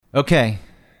Okay.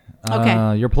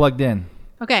 Okay. You're plugged in.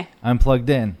 Okay. I'm plugged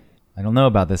in. I don't know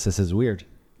about this. This is weird.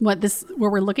 What, where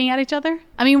we're looking at each other?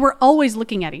 I mean, we're always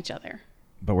looking at each other.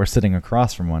 But we're sitting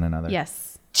across from one another.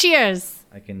 Yes. Cheers.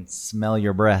 I can smell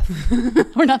your breath.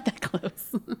 We're not that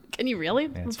close. Can you really?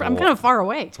 Yeah, I'm kind of far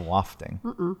away. It's wafting.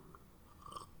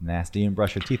 Nasty. You didn't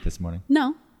brush your teeth this morning.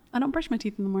 No, I don't brush my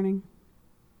teeth in the morning.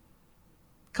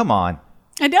 Come on.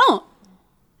 I don't.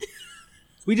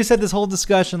 We just had this whole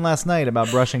discussion last night about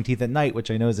brushing teeth at night,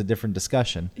 which I know is a different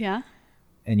discussion. Yeah.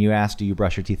 And you asked, do you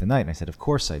brush your teeth at night? And I said, of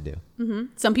course I do. Mm-hmm.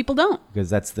 Some people don't. Because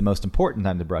that's the most important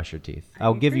time to brush your teeth.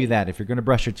 I'll give you that. If you're going to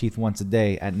brush your teeth once a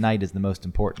day, at night is the most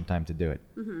important time to do it.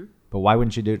 Mm-hmm. But why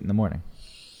wouldn't you do it in the morning?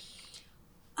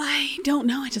 I don't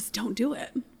know. I just don't do it.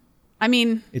 I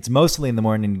mean... It's mostly in the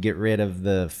morning to get rid of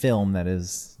the film that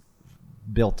is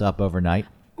built up overnight.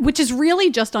 Which is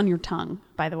really just on your tongue,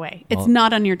 by the way. It's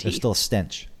not on your teeth. There's still a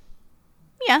stench.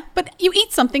 Yeah, but you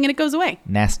eat something and it goes away.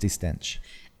 Nasty stench.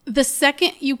 The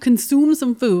second you consume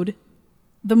some food,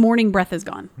 the morning breath is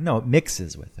gone. No, it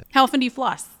mixes with it. How often do you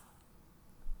floss?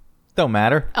 Don't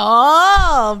matter.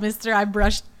 Oh, mister, I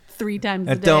brush 3 times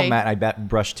a day. It don't matter. I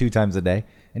brush 2 times a day.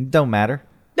 And it don't matter.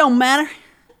 Don't matter.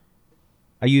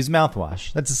 I use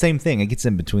mouthwash. That's the same thing. It gets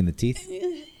in between the teeth.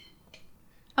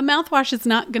 A mouthwash is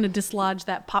not going to dislodge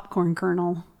that popcorn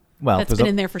kernel that's been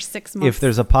in there for 6 months. If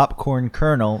there's a popcorn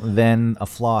kernel, then a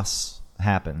floss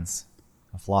happens.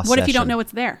 A floss What session. if you don't know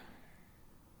what's there?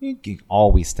 You can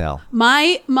always tell.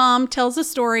 My mom tells a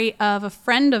story of a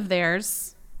friend of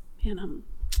theirs. Man,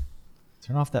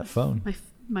 Turn off that phone.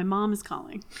 my mom is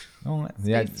calling. Oh,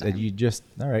 yeah, you just,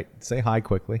 all right, say hi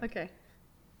quickly. Okay.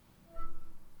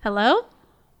 Hello?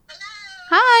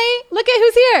 Hi, look at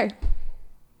who's here.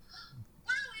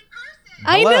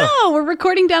 I Hello. know. We're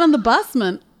recording down in the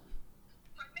basement.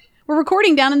 We're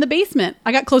recording down in the basement.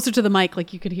 I got closer to the mic,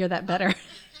 like you could hear that better.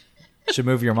 Should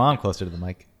move your mom closer to the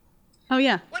mic. Oh,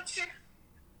 yeah. What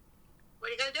are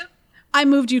you going to do? I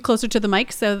moved you closer to the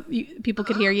mic so people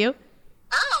could hear you.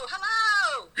 Oh,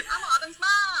 hello. I'm Autumn's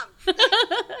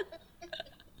mom.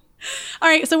 All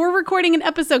right, so we're recording an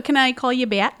episode. Can I call you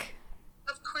back?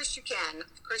 Of course you can.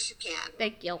 Of course you can.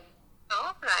 Thank you.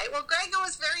 All right. Well, Greg, it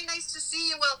was very nice to see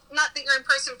you. Well, not that you're in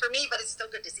person for me, but it's still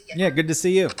good to see you. Yeah, good to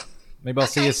see you. Maybe I'll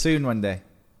see Okay. you soon one day.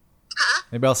 Huh?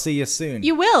 Maybe I'll see you soon.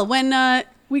 You will when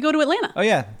we go to Atlanta. Oh,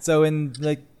 yeah. So in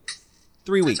like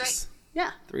 3 weeks. right.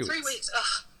 Yeah. 3 3 weeks. weeks.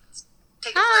 Ugh. It's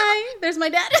taking Hi, there's my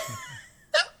dad. forever.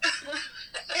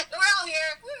 We're all here.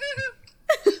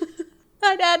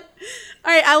 Hi, Dad.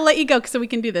 All right, I'll let you go so we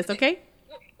can do this, okay?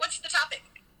 What's the topic?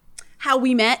 How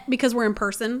we met because we're in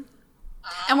person.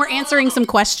 And we're answering some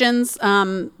questions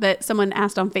that someone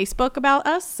asked on Facebook about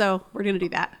us. So we're going to do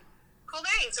that. Cool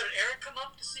name. So did Eric come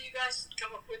up to see you guys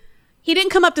come up with? He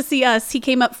didn't come up to see us. He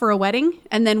came up for a wedding.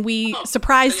 And then we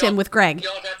surprised him with Greg.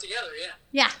 Y'all got together, yeah.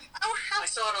 Yeah. Oh, how I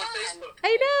saw it on fun. Facebook.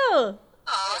 I know.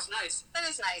 Aw, That's nice. that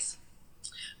is nice.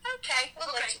 Okay. Well,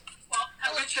 Okay. Well,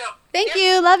 have a good show. Thank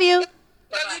you. Love you.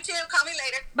 love you too. Call me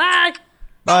later. Bye.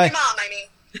 Bye. Your mom, I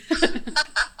mean.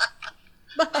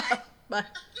 Bye. Bye.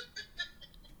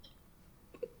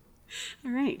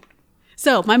 All right.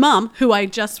 So my mom, who I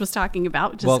just was talking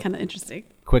about, which is Well- kind of interesting.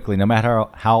 Quickly, no matter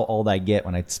how old I get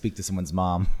when I speak to someone's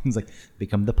mom, it's like,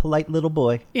 become the polite little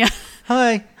boy. Yeah.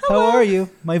 Hi, how are you?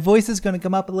 My voice is going to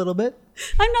come up a little bit.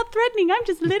 I'm not threatening. I'm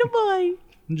just a little boy.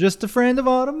 I'm just a friend of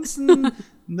Autumn's, and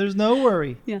there's no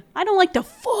worry. Yeah. I don't like to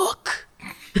fuck.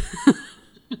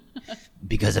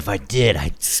 Because if I did,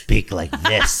 I'd speak like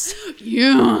this.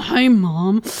 Yeah. Hi,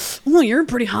 Mom. Oh, you're a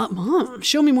pretty hot mom.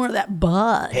 Show me more of that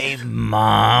butt. Hey,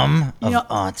 Mom of Yeah.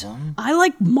 Autumn. I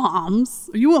like moms.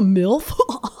 Are you a MILF?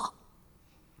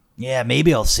 Yeah,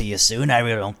 maybe I'll see you soon. I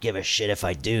really don't give a shit if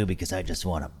I do because I just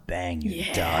want to bang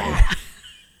your daughter.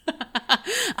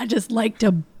 I just like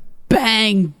to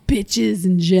bang bitches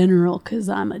in general because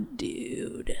I'm a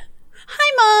dude.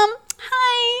 Hi, Mom.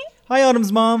 Hi. Hi,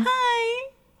 Autumn's mom. Hi.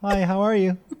 Hi, how are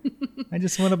you? I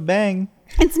just want to bang.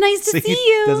 It's nice to see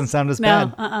you. Doesn't sound as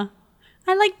No, bad.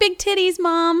 I like big titties,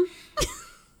 Mom.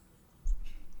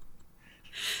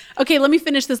 Okay, let me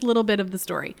finish this little bit of the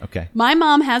story. Okay. My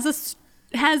mom has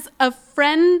a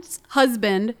friend's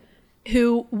husband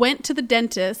who went to the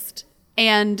dentist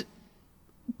and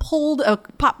pulled a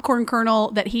popcorn kernel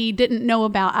that he didn't know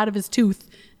about out of his tooth,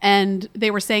 and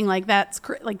they were saying like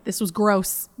this was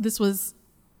gross. This was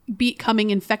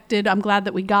becoming infected. I'm glad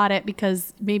that we got it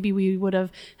because maybe we would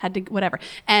have had to whatever.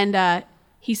 And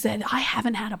he said, I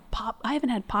haven't had pop.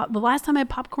 The last time I had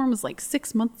popcorn was like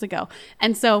 6 months ago.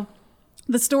 And so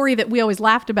the story that we always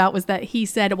laughed about was that he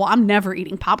said, well, I'm never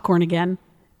eating popcorn again.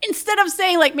 Instead of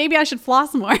saying like, maybe I should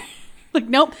floss more. Like,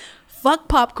 nope, Fuck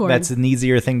popcorn. That's an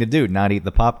easier thing to do, not eat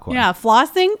the popcorn. yeah,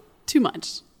 flossing, too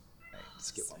much.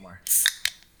 Let's get one more.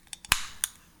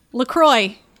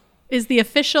 LaCroix is the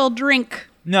official drink.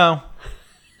 No.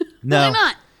 No. Why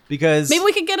not? Because Maybe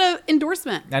we could get an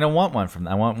endorsement. I don't want one from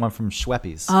them. I want one from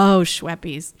Schweppes. Oh,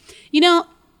 Schweppes. You know,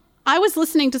 I was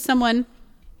listening to someone,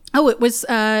 it was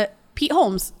Pete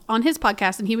Holmes on his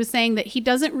podcast, and he was saying that he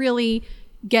doesn't really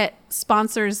get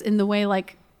sponsors in the way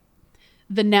like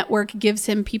the network gives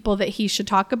him people that he should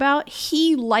talk about.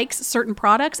 He likes certain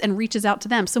products and reaches out to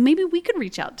them. So maybe we could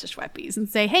reach out to Schweppes and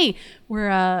say, hey,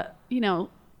 we're,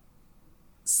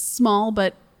 small,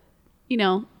 but,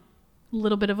 a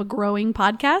little bit of a growing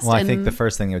podcast. Well, I think the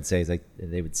first thing they would say is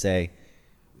they would say,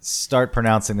 start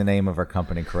pronouncing the name of our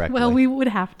company correctly. Well, we would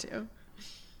have to.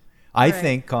 I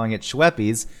think calling it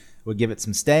Schweppes would give it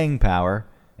some staying power,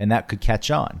 and that could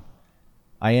catch on.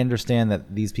 I understand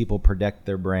that these people protect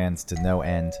their brands to no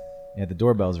end. Yeah, the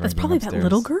doorbell's ringing That's probably upstairs. that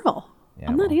little girl. Yeah,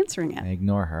 I'm not well, answering it. I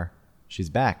ignore her. She's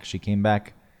back. She came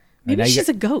back. Maybe Now you she's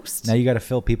got- a ghost. Now you got to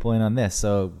fill people in on this.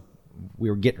 So we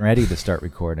were getting ready to start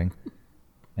recording,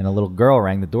 and a little girl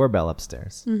rang the doorbell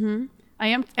upstairs.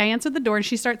 I answered the door, and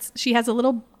she has a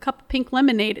little cup of pink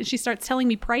lemonade, and she starts telling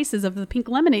me prices of the pink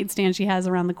lemonade stand she has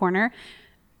around the corner,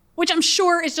 which I'm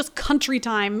sure is just country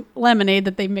time lemonade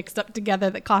that they mixed up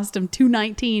together that cost them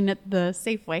 $2.19 at the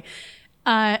Safeway.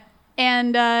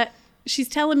 And she's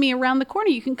telling me around the corner,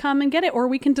 you can come and get it, or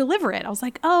we can deliver it. I was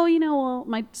like, oh, well,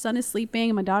 my son is sleeping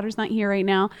and my daughter's not here right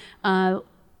now.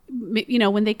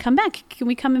 When they come back, can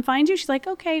we come and find you? She's like,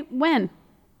 okay, when?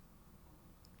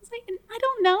 I was like, I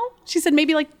don't know. She said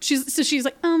maybe she's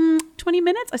like, 20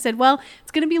 minutes? I said, well,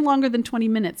 it's going to be longer than 20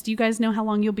 minutes. Do you guys know how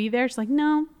long you'll be there? She's like,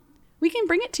 no, we can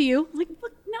bring it to you. I'm like,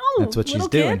 look, no. That's what she's little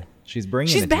doing. kid. She's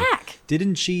bringing She's it to you. back.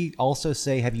 Didn't she also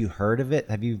say, have you heard of it?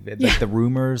 Have you, like the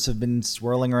rumors have been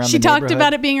swirling around She the talked neighborhood?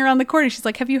 about it being around the corner. She's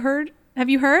like, have you heard? Have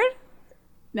you heard?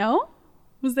 No?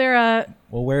 Was there a...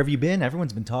 Well, where have you been?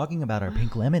 Everyone's been talking about our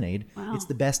pink lemonade. Wow. It's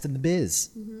the best in the biz.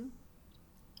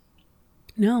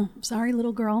 No, sorry,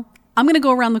 little girl. I'm going to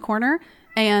go around the corner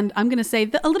and I'm going to say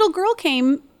that a little girl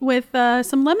came with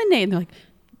some lemonade. And they're like,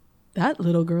 that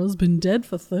little girl's been dead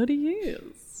for 30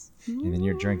 years. And then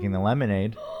you're drinking the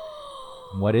lemonade.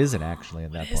 What is it actually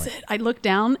at that Is point? it? I look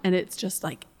down and it's just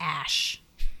like ash.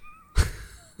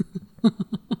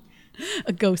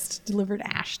 A ghost delivered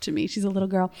ash to me. She's a little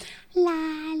girl. La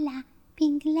la,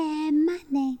 pink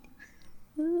lemonade.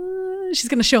 She's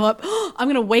going to show up. I'm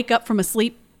going to wake up from a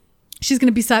sleep. She's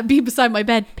going to be beside my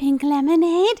bed. Pink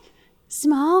lemonade.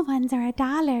 Small ones are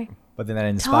 $1. But then that Tall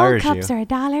inspires cups you. are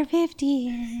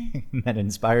 $1.50. That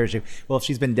inspires you. Well, if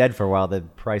she's been dead for a while, the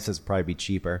prices probably be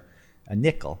cheaper. A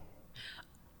nickel.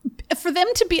 For them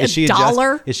to be Is she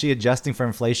 $1. Is she adjusting for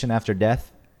inflation after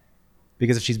death?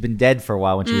 Because if she's been dead for a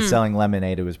while, when she was selling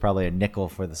lemonade, it was probably a nickel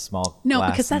for the small No,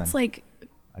 glass. because and that's then like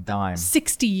a dime.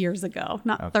 60 years ago,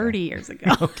 not Okay. 30 years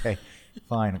ago. Okay,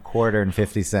 fine,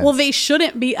 $0.25. Well, they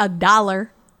shouldn't be $1.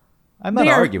 I'm not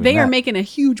arguing They that. are making a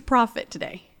huge profit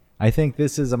today. I think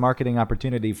this is a marketing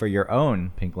opportunity for your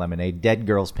own pink lemonade, Dead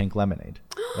Girls Pink Lemonade.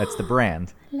 That's the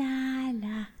brand. La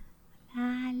la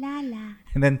la la la.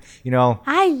 And then,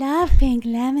 I love pink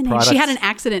lemonade. Products- She had an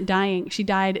accident dying. She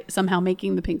died somehow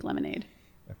making the pink lemonade.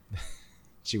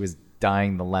 she was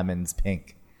dyeing the lemons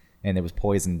pink, and it was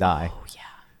poison dye. Oh yeah,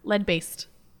 lead based.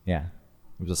 Yeah,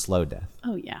 it was a slow death.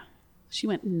 Oh yeah, she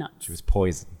went nuts. She was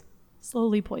poisoned.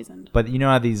 Slowly poisoned. But you know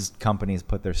how these companies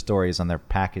put their stories on their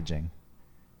packaging?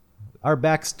 Our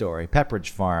backstory, Pepperidge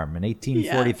Farm. In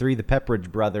 1843, the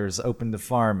Pepperidge brothers opened a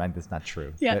farm. And that's not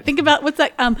true. Yeah, But- think about what's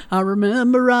that? I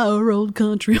remember our old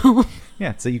country home.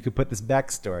 Yeah, so you could put this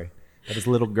backstory of this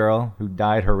little girl who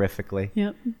died horrifically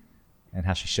Yep. and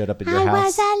how she showed up at your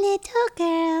house. a little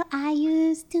girl, I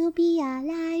used to be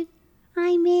alive.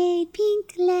 I made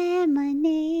pink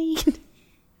lemonade.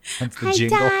 That's the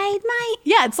jingle.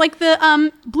 Yeah, it's like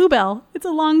the Bluebell. It's a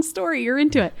long story. You're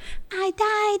into it. I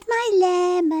dyed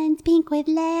my lemons pink with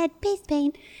lead-based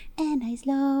paint, and I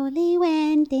slowly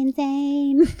went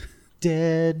insane.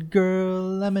 Dead girl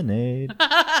lemonade.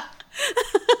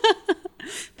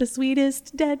 The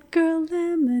sweetest dead girl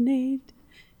lemonade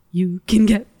you can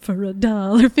get for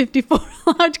 $1.50 for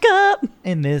a large cup.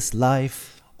 In this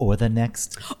life or the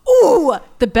next. Ooh,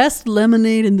 the best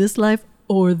lemonade in this life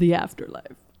or the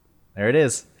afterlife. There it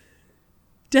is.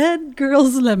 Dead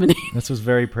girl's lemonade. This was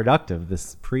very productive.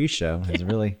 This pre-show is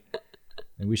really.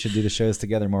 We should do the shows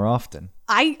together more often.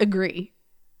 I agree.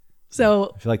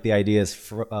 So I feel like the ideas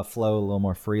flow a little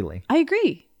more freely. I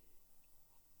agree.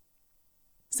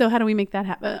 So how do we make that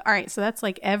happen? All right, so that's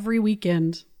like every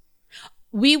weekend.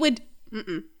 We would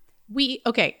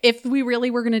if we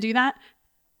really were going to do that,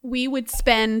 we would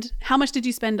spend, how much did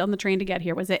you spend on the train to get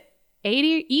here? Was it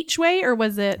 80 each way or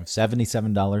was it?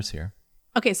 $77 here.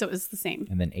 Okay, so it was the same.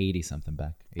 And then 80 something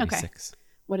back. 86.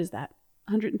 What is that?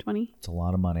 120? It's a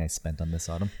lot of money I spent on this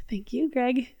autumn. Thank you,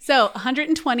 Greg. So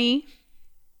 120,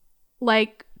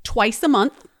 like twice a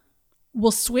month.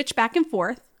 We'll switch back and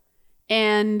forth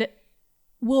and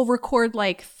we'll record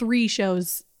like 3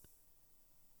 shows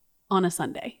on a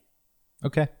Sunday.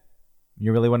 Okay.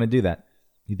 You really want to do that?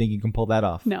 You think you can pull that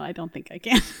off? No, I don't think I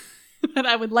can. But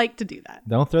I would like to do that.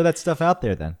 Don't throw that stuff out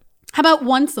there then. How about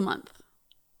once a month?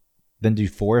 Then do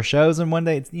 4 shows in one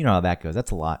day? You know how that goes.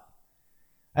 That's a lot.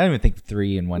 I don't even think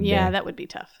 3 in one day. Yeah, that would be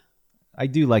tough. I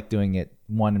do like doing it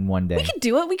 1 in one day. We could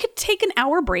do it. We could take an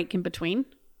hour break in between.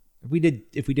 If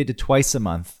we did it twice a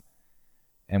month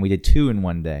and we did 2 in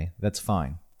one day, that's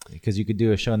fine. Because you could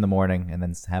do a show in the morning and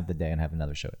then have the day and have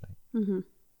another show at night. Mm-hmm.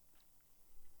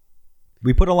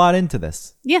 We put a lot into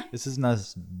this. Yeah. This isn't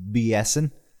us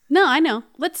BSing. No, I know.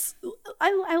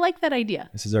 I like that idea.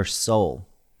 This is our soul.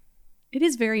 It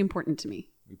is very important to me.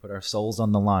 We put our souls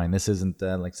on the line. This isn't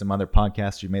like some other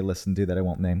podcast you may listen to that I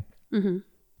won't name. Mm-hmm.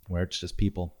 Where it's just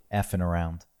people effing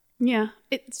around. Yeah.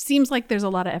 It seems like there's a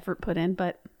lot of effort put in,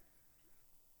 but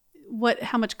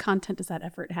how much content does that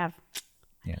effort have?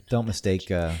 Yeah. Don't mistake.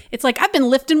 It's like, I've been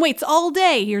lifting weights all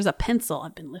day. Here's a pencil.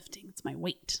 I've been lifting. It's my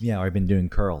weight. Yeah. Or I've been doing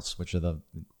curls, which are the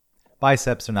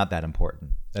biceps are not that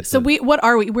important. What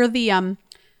are we? We're the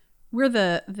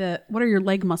what are your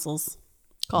leg muscles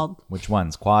called? Which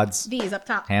ones? Quads? These up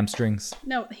top. Hamstrings?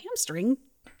 No, hamstring.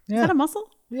 Yeah. Is that a muscle?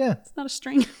 Yeah. It's not a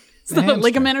string. It's The not a hamstring.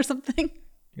 ligament or something.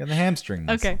 You got the hamstring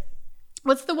muscle. Okay.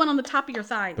 What's the one on the top of your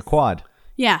thighs? The quad.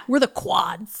 Yeah, we're the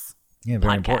quads. Yeah,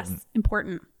 very Podcast.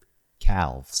 Important.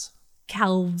 Calves.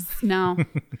 Calves. No.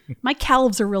 My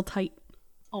calves are real tight.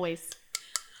 Always.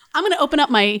 I'm going to open up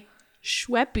my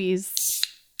Schweppies.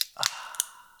 I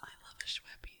love a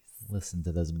Schweppies. Listen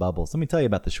to those bubbles. Let me tell you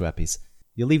about the Schweppies.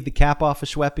 You leave the cap off of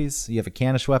Schweppies. You have a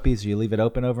can of Schweppies. You leave it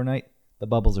open overnight. The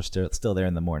bubbles are still there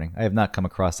in the morning. I have not come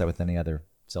across that with any other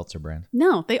seltzer brand.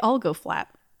 No, they all go flat.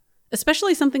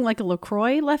 Especially something like a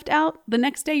LaCroix left out. The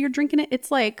next day you're drinking it,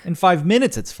 it's like... In 5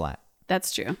 minutes, it's flat.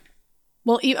 That's true.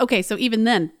 Well, okay, so even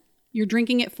then, you're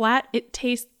drinking it flat. It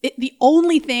tastes... the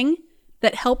only thing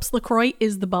that helps LaCroix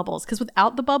is the bubbles. Because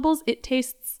without the bubbles, it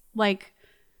tastes like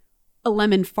a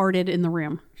lemon farted in the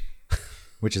room.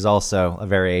 Which is also a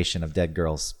variation of Dead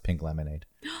Girl's Pink Lemonade.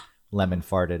 Lemon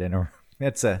farted in a...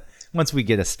 Once we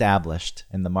get established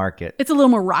in the market... It's a little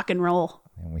more rock and roll.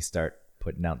 And we start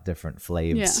putting out different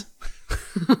flavors.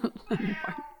 Yeah.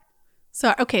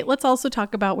 So, okay, let's also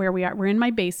talk about where we are. We're in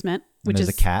my basement, which There's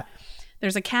is... a cat.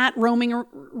 There's a cat roaming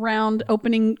around,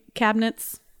 opening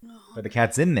cabinets. But the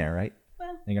cat's in there, right?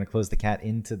 Well... You're going to close the cat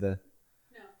into the...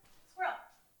 No. Squirrel.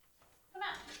 Come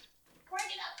on. Squirrel,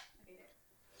 get up. Okay,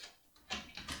 there.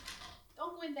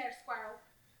 Don't go in there, squirrel.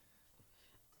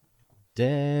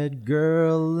 Dead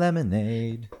Girl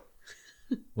Lemonade.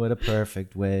 What a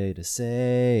perfect way to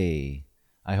say,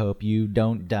 I hope you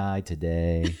don't die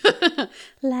today.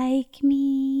 Like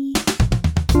me.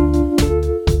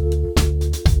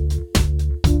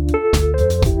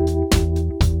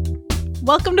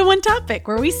 Welcome to One Topic,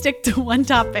 where we stick to one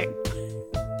topic.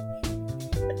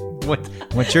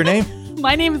 What's your name?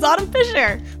 My name is Autumn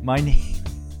Fisher. My name...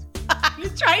 I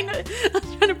was trying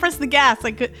to press the gas.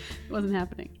 It wasn't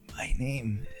happening. My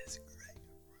name is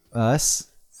Greg. Us?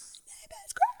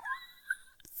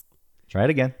 Try it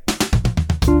again.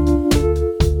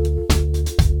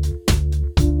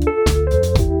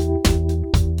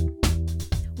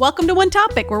 Welcome to One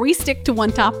Topic, where we stick to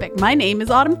one topic. My name is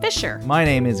Autumn Fisher. My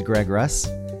name is Greg Russ,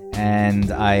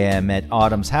 and I am at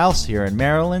Autumn's house here in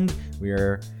Maryland. We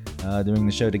are doing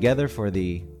the show together for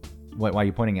the... Why are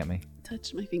you pointing at me?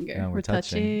 Touch my finger. No, we're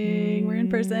touching. We're in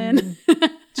person.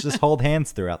 Just hold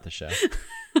hands throughout the show.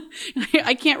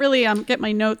 I can't really get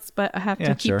my notes, but I have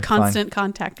to keep sure, constant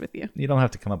contact with you. You don't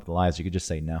have to come up with lies. You could just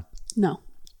say no. No.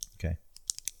 Okay.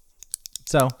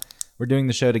 So we're doing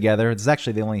the show together. It's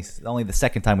actually only the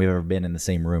second time we've ever been in the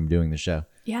same room doing the show.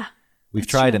 Yeah. We've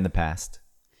tried in the past.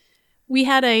 We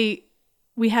had a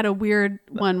weird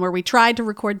one where we tried to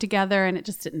record together and it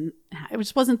just didn't. It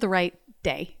just wasn't the right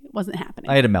day. It wasn't happening.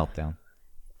 I had a meltdown.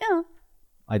 Yeah.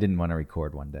 I didn't want to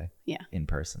record one day. Yeah. In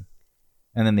person.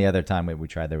 And then the other time we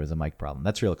tried, there was a mic problem.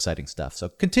 That's real exciting stuff. So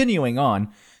continuing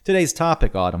on, today's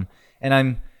topic, Autumn, and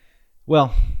I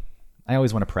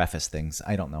always want to preface things.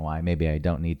 I don't know why. Maybe I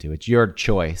don't need to. It's your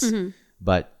choice. Mm-hmm.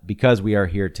 But because we are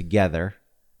here together,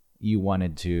 you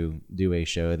wanted to do a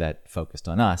show that focused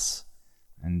on us.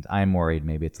 And I'm worried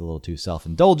maybe it's a little too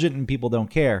self-indulgent and people don't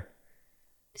care.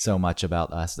 so much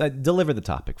about us. Deliver the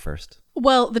topic first.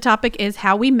 Well, the topic is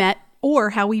how we met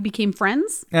or how we became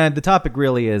friends. And the topic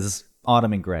really is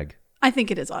Autumn and Greg. I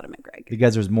think it is Autumn and Greg.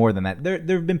 Because there's more than that. There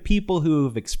have been people who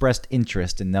have expressed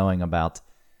interest in knowing about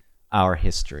our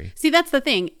history. See, that's the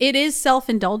thing. It is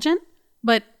self-indulgent,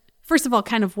 but first of all,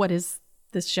 kind of what is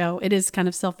this show? It is kind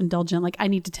of self-indulgent. Like, I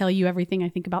need to tell you everything I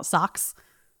think about socks.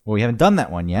 Well, we haven't done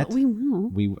that one yet. But we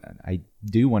will. I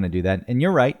do want to do that. And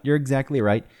you're right. You're exactly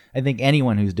right. I think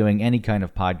anyone who's doing any kind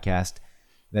of podcast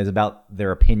that's about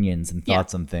their opinions and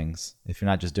thoughts on things, if you're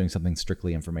not just doing something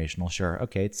strictly informational, sure,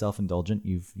 okay, it's self-indulgent.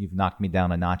 You've knocked me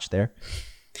down a notch there.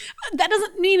 That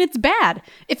doesn't mean it's bad.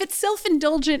 If it's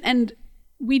self-indulgent and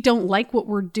we don't like what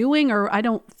we're doing, or I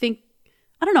don't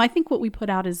know, I think what we put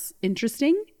out is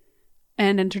interesting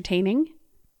and entertaining,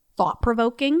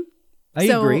 thought-provoking. I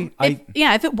agree.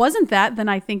 If it wasn't that, then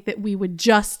I think that we would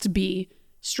just be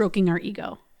stroking our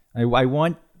ego.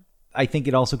 I think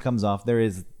it also comes off, there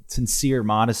is sincere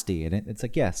modesty in it. It's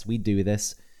like, yes, we do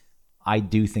this. I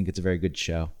do think it's a very good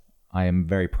show. I am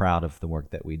very proud of the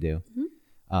work that we do.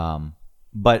 Mm-hmm.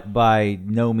 But by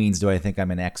no means do I think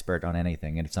I'm an expert on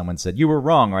anything. And if someone said, you were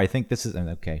wrong, or I think this is,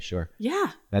 okay, sure.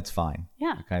 Yeah. That's fine.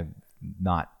 Yeah. Like, I'm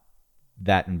not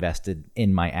that invested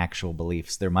in my actual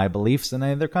beliefs. They're my beliefs, and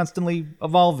they're constantly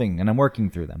evolving, and I'm working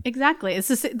through them. Exactly. It's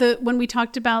just when we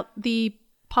talked about the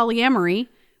polyamory,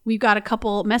 we've got a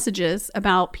couple messages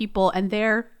about people and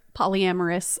their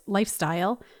polyamorous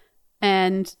lifestyle,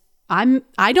 and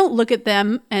I don't look at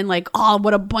them and like, oh,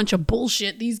 what a bunch of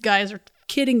bullshit, these guys are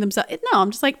kidding themselves. No,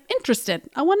 I'm just like interested.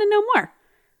 I want to know more.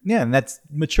 Yeah, and that's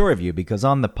mature of you, because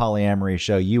on the polyamory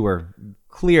show, you were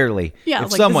clearly, if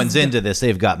like, someone's into this,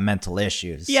 they've got mental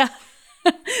issues. Yeah.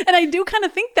 And I do kind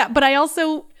of think that, but I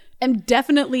also am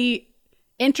definitely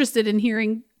interested in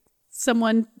hearing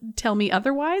someone tell me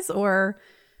otherwise, or,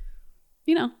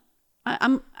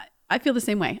 I feel the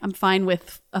same way. I'm fine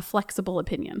with a flexible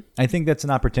opinion. I think that's an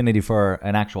opportunity for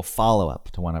an actual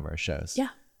follow-up to one of our shows. Yeah.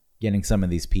 Getting some of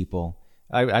these people.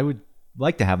 I would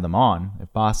like to have them on,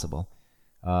 if possible.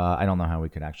 I don't know how we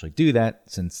could actually do that,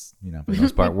 since, for the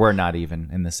most part, we're not even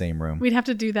in the same room. We'd have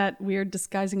to do that weird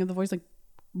disguising of the voice, like...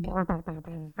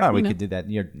 Oh, we could do that.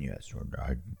 Yes,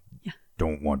 I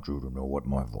don't want you to know what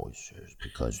my voice is,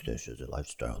 because this is a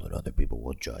lifestyle that other people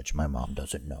will judge. My mom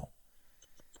doesn't know.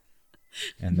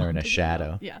 And they're in a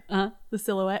shadow. Yeah, the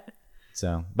silhouette.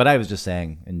 So, but I was just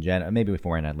saying, in general, maybe if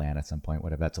we're in Atlanta at some point,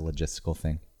 whatever, that's a logistical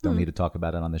thing. Don't need to talk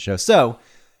about it on the show. So,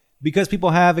 because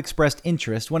people have expressed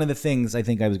interest, one of the things I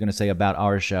think I was going to say about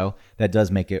our show that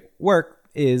does make it work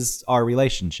is our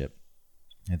relationship.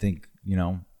 I think,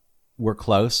 we're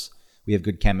close. We have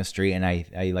good chemistry, and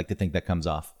I like to think that comes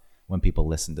off when people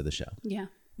listen to the show. Yeah,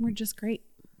 we're just great.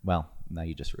 Well, now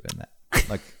you just ruined that.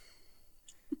 Like,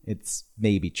 it's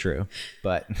maybe true,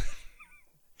 but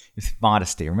it's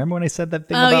modesty. Remember when I said that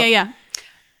thing about... yeah.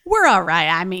 We're all right.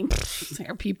 I mean, there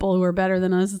are people who are better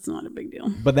than us. It's not a big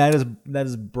deal. But that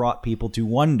has brought people to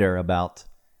wonder about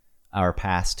our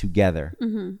past together.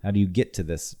 Mm-hmm. How do you get to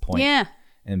this point? Yeah.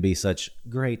 And be such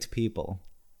great people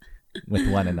with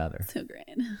one another? So great.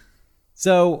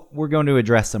 So we're going to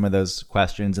address some of those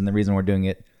questions, and the reason we're doing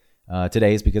it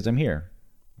today is because I'm here.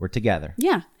 We're together.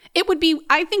 Yeah.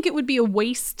 I think it would be a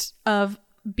waste of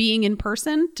being in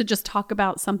person to just talk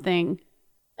about something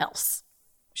else.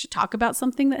 We should talk about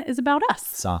something that is about us.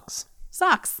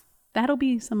 Socks. That'll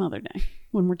be some other day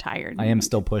when we're tired. I am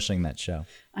still pushing that show.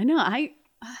 I know.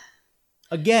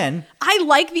 Again. I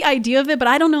like the idea of it, but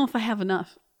I don't know if I have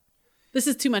enough. This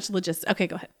is too much logistics. Okay,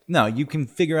 go ahead. No, you can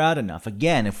figure out enough.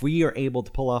 Again, if we are able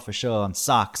to pull off a show on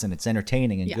socks and it's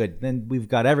entertaining and good, then we've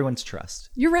got everyone's trust.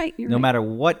 You're right. No matter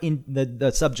what in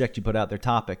the subject you put out, their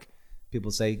topic,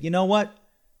 people say, you know what?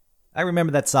 I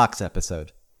remember that socks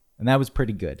episode. And that was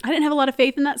pretty good. I didn't have a lot of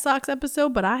faith in that socks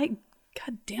episode, but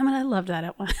God damn it, I loved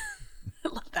that one. I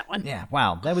loved that one. Yeah,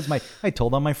 wow. That was I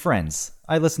told all my friends.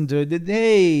 I listened to it.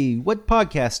 Hey, what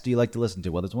podcast do you like to listen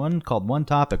to? Well, there's one called One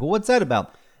Topic. Well, what's that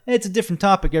about? It's a different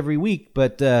topic every week,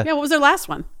 but... yeah, what was their last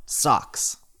one?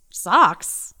 Socks.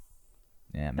 Socks?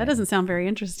 Yeah, man. That doesn't sound very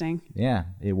interesting. Yeah,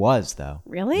 it was, though.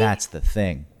 Really? That's the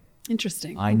thing.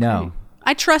 Interesting. I know.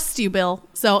 I trust you, Bill.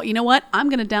 So, you know what? I'm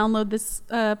going to download this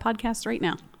podcast right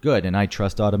now. Good, and I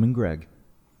trust Autumn and Greg.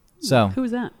 So...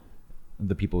 Who's that?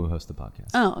 The people who host the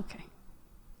podcast. Oh, okay.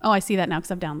 Oh, I see that now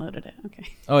because I've downloaded it. Okay.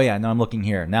 Oh, yeah. No, I'm looking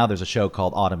here. Now there's a show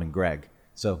called Autumn and Greg.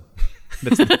 So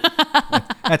that's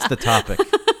the topic.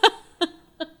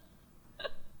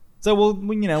 So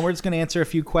we're just going to answer a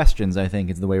few questions, I think,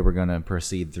 is the way we're going to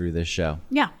proceed through this show.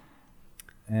 Yeah.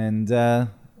 And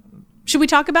should we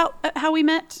talk about how we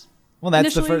met? Well,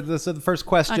 that's initially? the first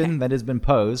question that has been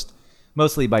posed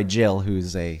Mostly by Jill,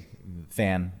 who's a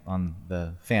fan on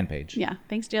the fan page. Yeah.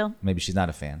 Thanks, Jill. Maybe she's not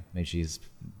a fan. Maybe she's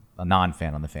a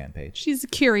non-fan on the fan page. She's a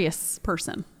curious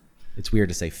person. It's weird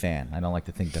to say fan. I don't like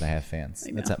to think that I have fans.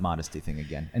 I know. That's that modesty thing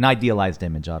again. An idealized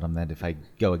image, Autumn, that if I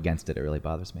go against it, it really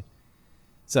bothers me.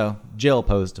 So Jill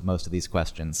posed most of these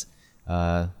questions.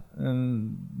 The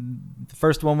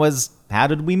first one was, how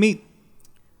did we meet?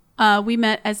 We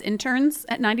met as interns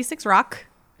at 96 Rock,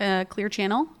 Clear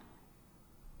Channel.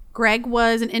 Greg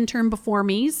was an intern before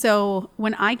me, so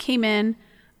when I came in,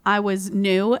 I was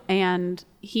new, and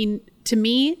he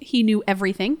knew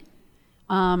everything.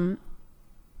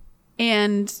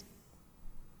 And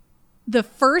the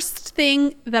first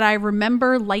thing that I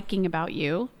remember liking about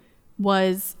you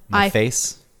was My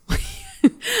face,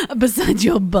 besides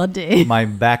your body. my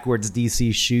backwards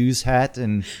DC shoes hat,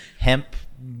 and hemp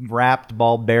wrapped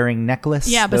ball bearing necklace.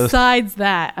 Yeah, Those- besides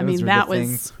that, I those mean, were that the was,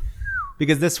 things.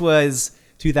 Because this was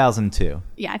 2002.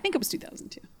 yeah, I think it was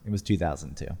 2002. It was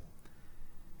 2002.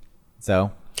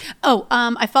 So, Oh,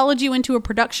 I followed you into a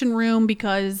production room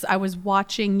because I was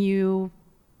watching you,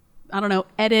 I don't know,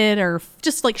 edit or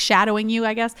just like shadowing you,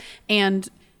 I guess. And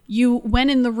you went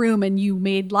in the room and you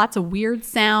made lots of weird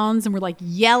sounds and were like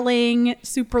yelling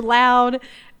super loud.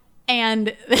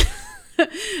 And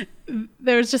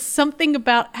there's just something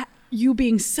about you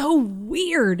being so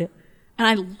weird. And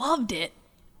I loved it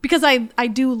because I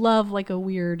do love like a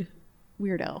weirdo.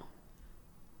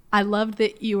 I loved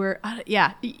that you were,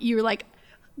 you were like,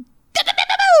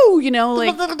 you know,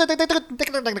 like stuff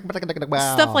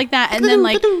like that. And then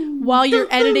like while you're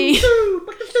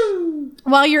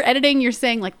editing, you're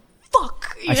saying like,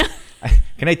 fuck. You know?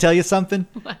 can I tell you something?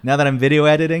 Now that I'm video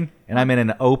editing and I'm in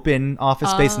an open office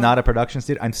space, not a production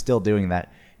studio, I'm still doing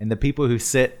that. And the people who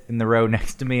sit in the row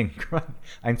next to me and cry,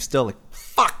 I'm still like,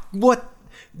 fuck, what?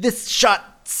 This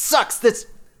shot sucks. This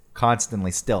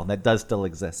constantly still. That does still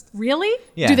exist. Really?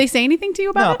 Yeah. Do they say anything to you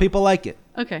about No, it? people like it.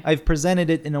 Okay. I've presented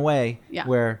it in a way Yeah.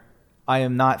 where I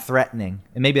am not threatening.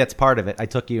 And maybe that's part of it. I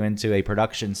took you into a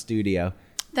production studio.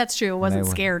 That's true. I wasn't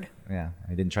scared. Yeah.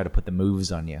 I didn't try to put the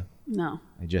moves on you. No.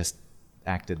 I just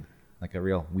acted like a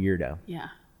real weirdo, Yeah.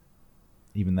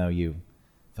 even though you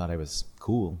thought I was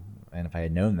cool. And if I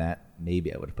had known that,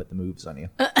 maybe I would have put the moves on you.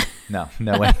 No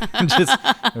way.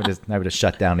 I would have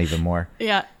shut down even more.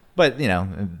 Yeah. But, you know,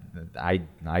 I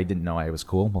didn't know I was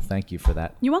cool. Well, thank you for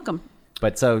that. You're welcome.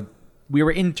 But so we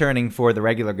were interning for the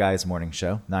regular Guys Morning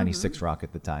Show, 96 Rock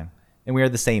at the time. And we were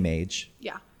the same age.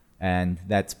 Yeah. And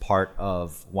that's part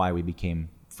of why we became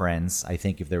friends. I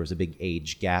think if there was a big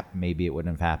age gap, maybe it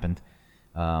wouldn't have happened.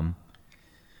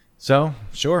 So,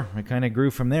 sure, it kind of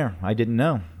grew from there. I didn't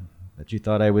know that you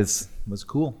thought I was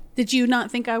cool. Did you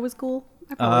not think I was cool?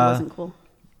 I probably wasn't cool.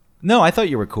 No, I thought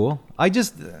you were cool.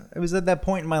 It was at that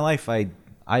point in my life, I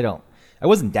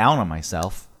wasn't down on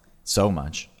myself so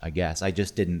much, I guess. I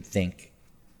just didn't think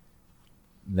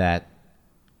that,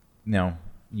 you know,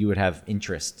 you would have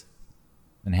interest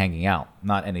in hanging out.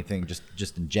 Not anything,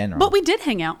 just in general. But we did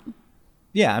hang out.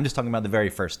 Yeah, I'm just talking about the very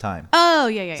first time. Oh,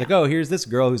 yeah, yeah, It's yeah. like, oh, here's this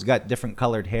girl who's got different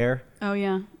colored hair. Oh,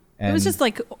 yeah. It And- was just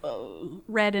like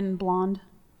red and blonde.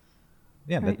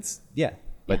 Yeah, Right. yeah.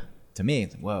 But Yeah. to me,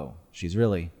 it's, whoa, she's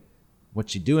really,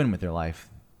 what's she doing with her life?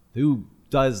 Who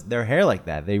does their hair like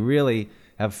that? They really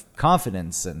have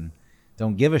confidence and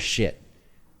don't give a shit.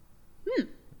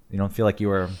 You don't feel like you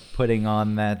were putting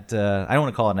on that, I don't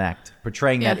want to call it an act,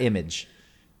 portraying that Yeah. image.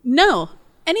 No.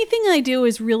 Anything I do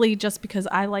is really just because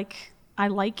I like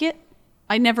it.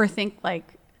 I never think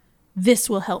like this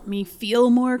will help me feel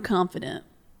more confident,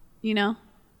 you know?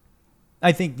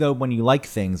 I think, though, when you like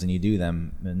things and you do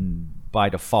them, and by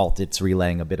default, it's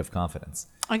relaying a bit of confidence.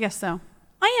 I guess so.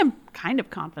 I am kind of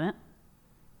confident.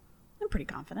 I'm pretty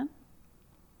confident.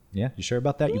 Yeah, you sure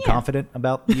about that? You Yeah. confident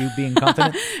about you being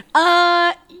confident?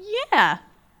 Yeah.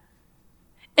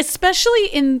 Especially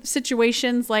in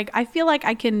situations like I feel like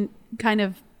I can kind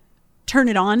of turn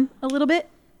it on a little bit,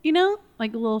 you know?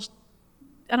 Like a little,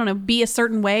 I don't know, be a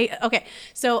certain way. Okay.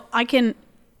 So I can,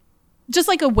 just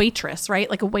like a waitress, right?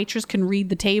 Like a waitress can read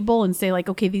the table and say like,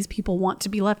 okay, these people want to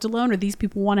be left alone or these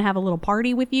people want to have a little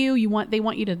party with you. They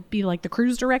want you to be like the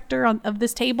cruise director of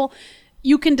this table.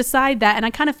 You can decide that. And I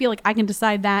kind of feel like I can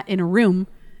decide that in a room.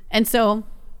 And so,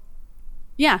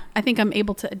 yeah, I think I'm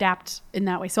able to adapt in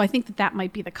that way. So I think that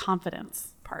might be the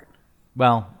confidence part.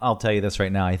 Well, I'll tell you this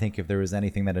right now. I think if there was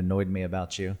anything that annoyed me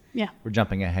about you, Yeah. we're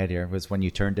jumping ahead here, was when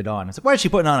you turned it on. I was like, why is she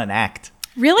putting on an act?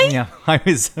 Really? Yeah,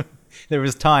 there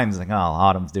was times like, oh,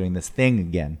 Autumn's doing this thing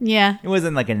again. Yeah. It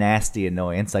wasn't like a nasty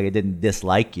annoyance. Like I didn't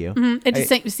dislike you. It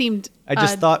just seemed. I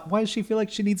just thought, why does she feel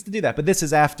like she needs to do that? But this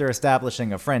is after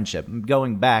establishing a friendship.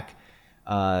 Going back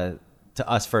to to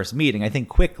us first meeting, I think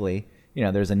quickly,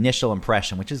 there's initial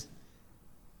impression, which is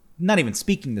not even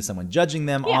speaking to someone, judging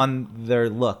them on their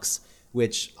looks,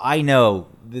 which I know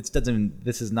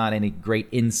this is not any great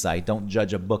insight. Don't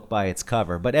judge a book by its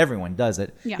cover, but everyone does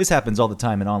it. Yeah. This happens all the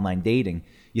time in online dating.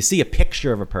 You see a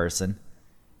picture of a person,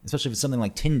 especially if it's something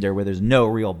like Tinder where there's no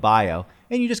real bio,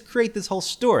 and you just create this whole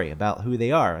story about who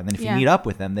they are. And then if you meet up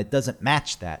with them, that doesn't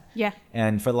match that. Yeah.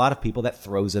 And for a lot of people, that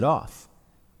throws it off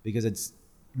because it's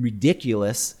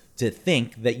ridiculous to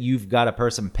think that you've got a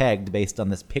person pegged based on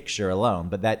this picture alone.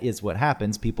 But that is what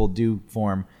happens. People do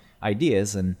form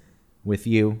ideas. And with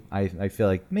you, I feel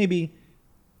like maybe,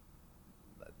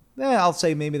 I'll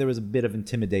say maybe there was a bit of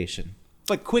intimidation.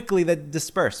 But quickly that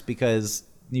dispersed because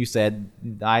you said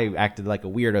I acted like a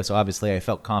weirdo. So obviously I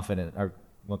felt confident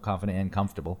and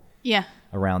comfortable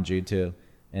around you to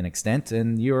an extent.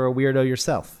 And you're a weirdo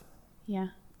yourself. Yeah.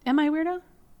 Am I a weirdo?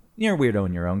 You're a weirdo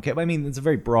in your own case. I mean, it's a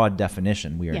very broad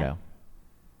definition, weirdo. Yeah.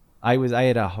 I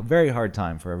had a very hard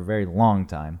time for a very long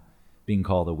time being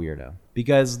called a weirdo.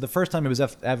 Because the first time it was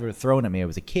ever thrown at me, I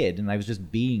was a kid, and I was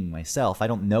just being myself. I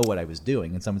don't know what I was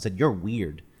doing. And someone said, "You're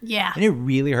weird." Yeah. And it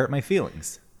really hurt my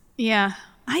feelings. Yeah.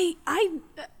 I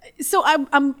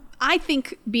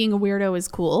think being a weirdo is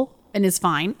cool and is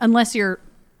fine, unless you're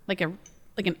like a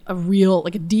real,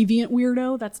 like a deviant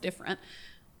weirdo. That's different.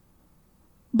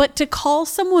 But to call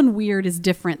someone weird is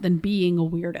different than being a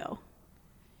weirdo.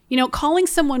 Calling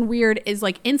someone weird is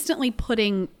like instantly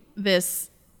putting this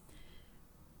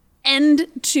end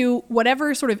to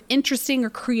whatever sort of interesting or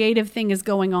creative thing is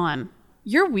going on.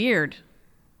 You're weird.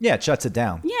 Yeah, it shuts it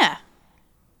down. Yeah.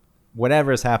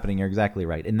 Whatever is happening, you're exactly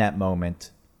right. In that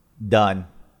moment, done.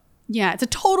 Yeah, it's a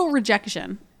total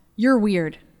rejection. You're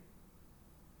weird.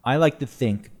 I like to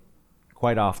think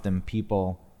quite often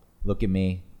people look at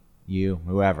me, you,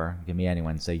 whoever, give me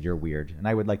anyone, say you're weird. And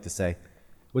I would like to say,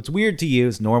 what's weird to you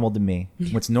is normal to me.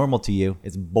 What's normal to you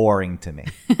is boring to me.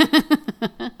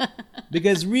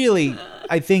 Because really,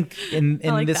 I think in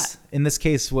this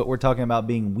case, what we're talking about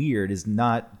being weird is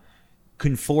not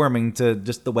conforming to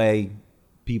just the way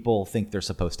people think they're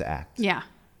supposed to act. Yeah.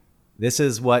 This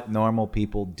is what normal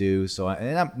people do.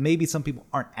 So maybe some people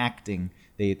aren't acting.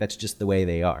 That's just the way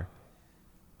they are.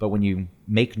 But when you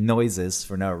make noises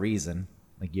for no reason,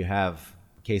 like you have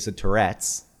a case of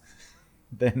Tourette's,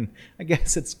 then I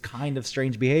guess it's kind of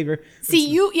strange behavior.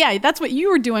 See, that's what you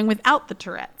were doing without the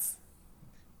Tourette's.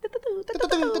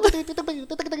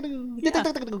 Yeah.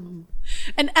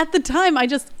 And at the time,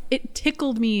 it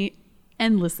tickled me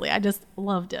endlessly. I just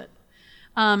loved it.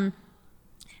 And,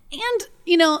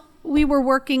 we were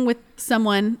working with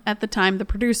someone at the time, the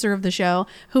producer of the show,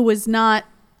 who was not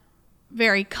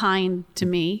very kind to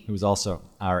me. Who was also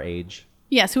our age.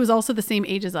 Yes, who was also the same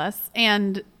age as us.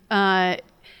 And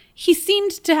he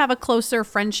seemed to have a closer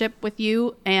friendship with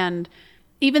you. And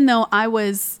even though I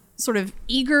was sort of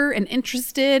eager and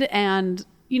interested and,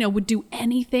 would do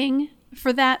anything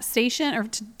for that station or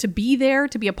to be there,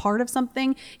 to be a part of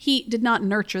something, he did not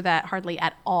nurture that hardly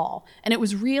at all. And it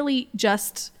was really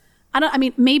just,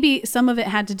 maybe some of it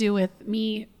had to do with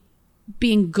me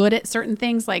being good at certain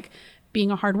things, like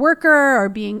being a hard worker or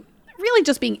being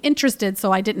just interested.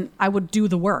 So I would do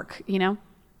the work,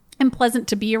 and pleasant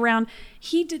to be around.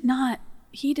 He did not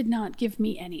give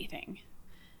me anything,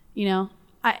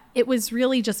 it was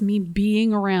really just me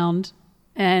being around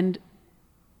and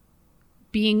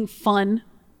being fun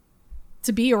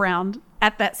to be around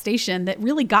at that station that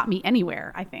really got me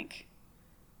anywhere, I think.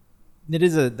 It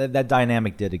is that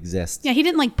dynamic did exist. Yeah, he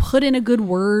didn't put in a good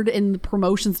word in the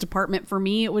promotions department for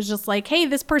me. It was just like, hey,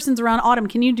 this person's around Autumn.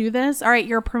 Can you do this? All right,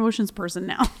 you're a promotions person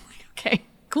now. Okay,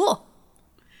 cool.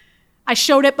 I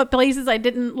showed up at places. I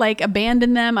didn't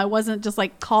abandon them. I wasn't just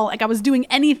I was doing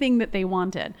anything that they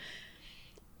wanted.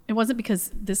 It wasn't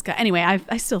because this guy. Anyway,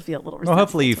 I still feel a little resentful. Well,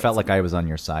 hopefully you felt like I was on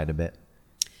your side a bit.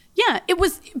 Yeah, it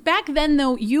was back then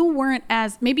though. You weren't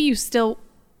as, maybe you still,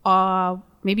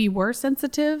 maybe you were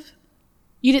sensitive.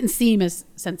 You didn't seem as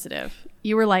sensitive.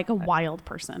 You were like a wild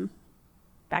person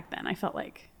back then. I felt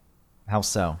like. How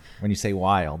so? When you say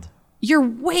wild, you're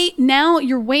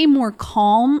way more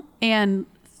calm and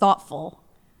thoughtful.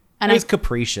 And I was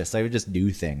capricious. I would just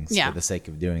do things for the sake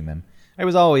of doing them. I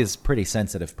was always a pretty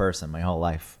sensitive person my whole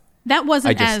life. That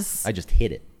wasn't I just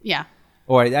hid it. Yeah.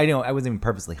 Or I wasn't even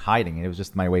purposely hiding it. It was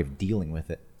just my way of dealing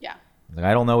with it. Yeah.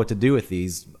 I don't know what to do with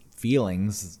these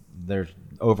feelings. They're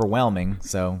overwhelming.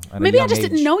 So maybe I just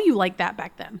didn't know you like that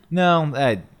back then.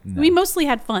 No. We mostly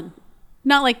had fun.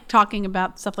 Not talking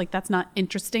about stuff that's not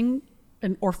interesting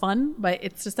or fun, but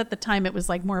it's just at the time it was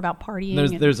like more about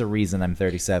partying. There's a reason I'm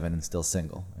 37 and still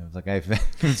single. It was like I've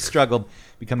struggled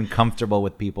becoming comfortable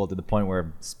with people to the point where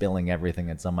I'm spilling everything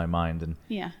that's on my mind. And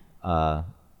yeah.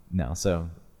 no, so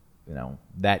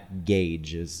that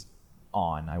gauge is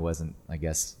on. I wasn't, I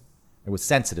guess, it was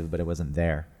sensitive, but it wasn't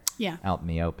there. Yeah. Out in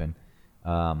the open.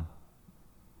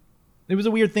 It was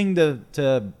a weird thing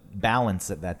to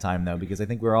balance at that time, though, because I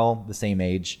think we were all the same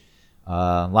age.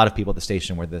 A lot of people at the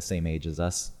station were the same age as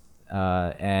us.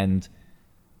 And,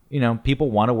 people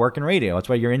want to work in radio. That's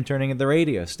why you're interning at the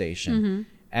radio station. Mm-hmm.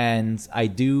 And I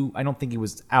don't think it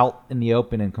was out in the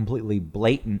open and completely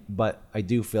blatant, but I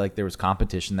do feel like there was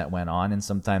competition that went on, and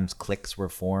sometimes cliques were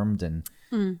formed and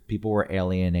people were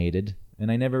alienated.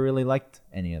 And I never really liked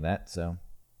any of that. So,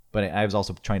 but I was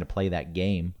also trying to play that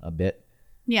game a bit.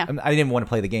 Yeah. I didn't want to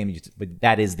play the game, but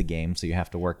that is the game, so you have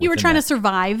to work. You were trying to to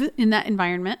survive in that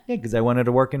environment. Yeah, because I wanted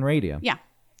to work in radio. Yeah.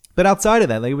 But outside of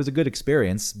that, it was a good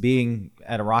experience being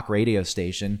at a rock radio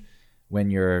station when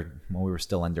we were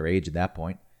still underage at that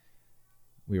point.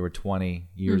 We were 20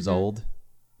 years old.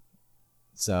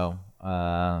 So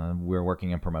we were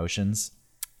working in promotions.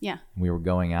 Yeah. We were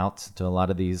going out to a lot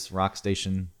of these rock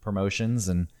station promotions,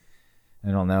 and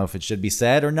I don't know if it should be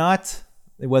said or not.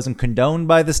 It wasn't condoned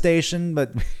by the station,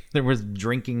 but there was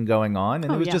drinking going on,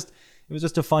 and it was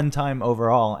just a fun time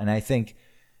overall. And I think,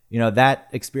 that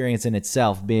experience in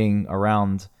itself, being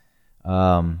around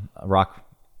a rock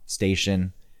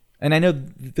station, and I know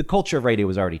the culture of radio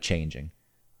was already changing.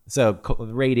 So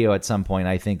radio at some point,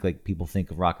 I think people think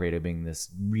of rock radio being this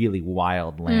really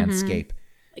wild landscape.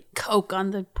 Like Coke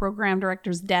on the program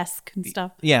director's desk and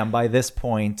stuff. Yeah, and by this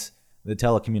point, the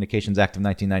Telecommunications Act of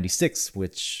 1996,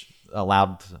 which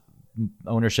allowed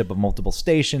ownership of multiple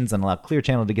stations and allowed Clear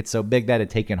Channel to get so big that it had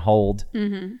taken hold.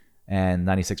 Mm-hmm. And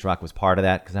 96 Rock was part of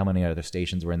that, because how many other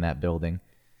stations were in that building?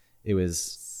 It was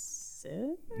 6?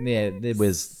 Yeah, it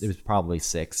was probably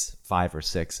 5 or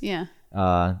 6. Yeah.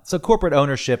 So corporate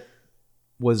ownership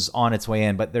was on its way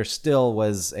in, but there still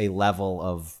was a level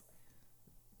of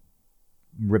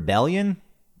rebellion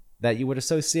that you would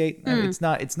associate. I mean, it's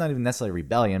not even necessarily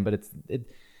rebellion, but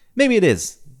maybe it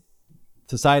is.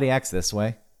 Society acts this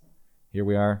way. Here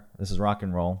we are. This is rock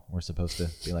and roll. We're supposed to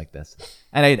be like this.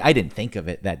 And I didn't think of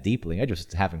it that deeply. I just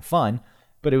was having fun,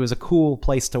 but it was a cool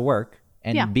place to work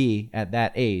and be at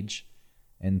that age.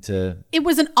 It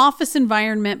was an office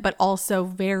environment, but also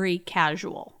very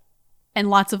casual and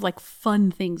lots of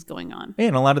fun things going on.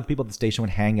 And a lot of the people at the station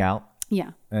would hang out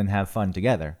and have fun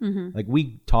together. Mm-hmm.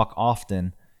 We talk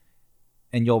often,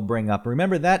 and you'll bring up,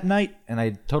 remember that night? And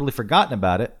I'd totally forgotten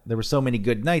about it. There were so many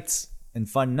good nights and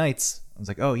fun nights. I was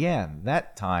like, oh yeah,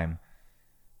 that time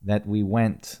that we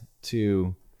went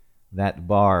to that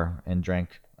bar and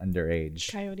drank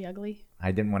underage. Coyote Ugly.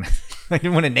 I didn't want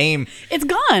to name. It's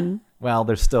gone. Well,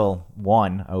 there's still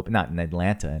one open, not in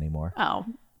Atlanta anymore. Oh.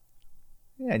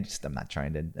 Yeah, I'm not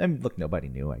trying to. Look, nobody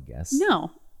knew, I guess. No.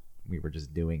 We were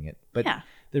just doing it. But yeah.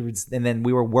 And then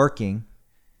we were working,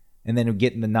 and then we'd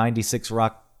get in the 96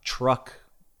 Rock truck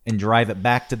and drive it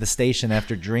back to the station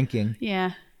after drinking.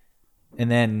 Yeah. And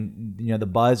then, the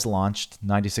Buzz launched,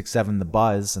 96.7 The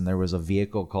Buzz, and there was a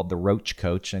vehicle called the Roach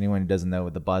Coach. Anyone who doesn't know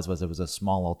what the Buzz was, it was a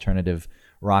small alternative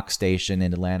rock station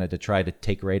in Atlanta to try to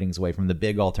take ratings away from the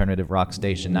big alternative rock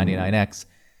station, 99X.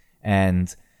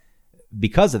 And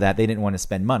because of that, they didn't want to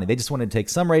spend money. They just wanted to take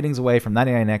some ratings away from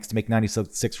 99X to make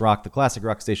 96 Rock, the classic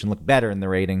rock station, look better in the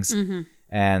ratings. Mm-hmm.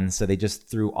 And so they just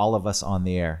threw all of us on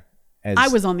the air. I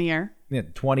was on the air.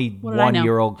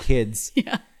 21-year-old kids.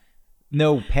 Yeah.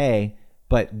 No pay,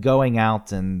 but going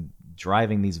out and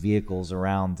driving these vehicles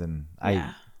around. And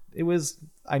I'm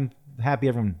happy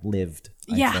everyone lived,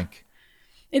 I think.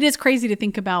 It is crazy to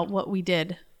think about what we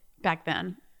did back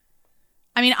then.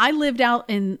 I mean, I lived out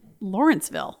in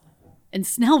Lawrenceville, in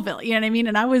Snellville, you know what I mean?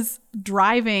 And I was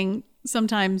driving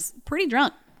sometimes pretty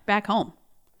drunk back home.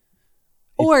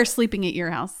 Or sleeping at your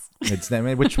house.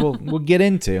 Which we'll get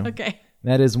into. Okay.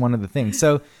 That is one of the things.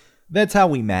 So that's how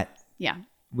we met. Yeah.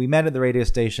 We met at the radio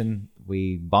station.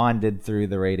 We bonded through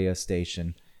the radio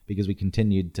station because we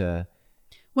continued to...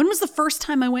 When was the first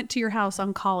time I went to your house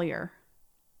on Collier?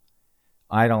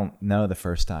 I don't know the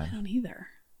first time. I don't either.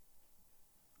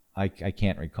 I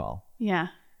can't recall. Yeah.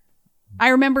 I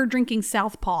remember drinking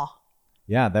Southpaw.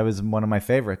 Yeah, that was one of my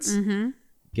favorites. Mm-hmm.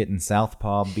 Getting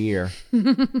Southpaw beer.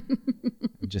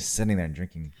 Just sitting there and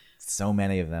drinking so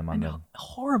many of them.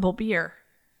 Horrible beer.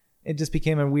 It just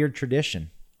became a weird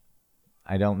tradition.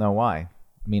 I don't know why.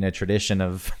 I mean, a tradition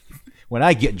of... When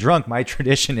I get drunk, my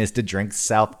tradition is to drink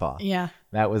Southpaw. Yeah.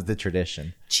 That was the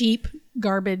tradition. Cheap,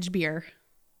 garbage beer.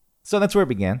 So that's where it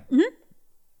began.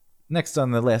 Mm-hmm. next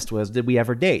on the list was, did we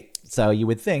ever date? So you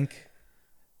would think,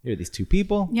 here are these two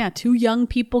people, Yeah, two young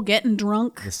people getting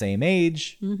drunk. the same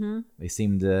age. Mm-hmm. They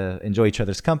seem to enjoy each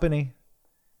other's company.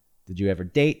 Did you ever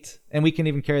date? And we can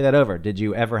even carry that over. Did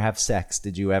you ever have sex?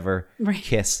 Did you ever Right.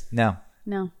 kiss? No,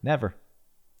 No. never.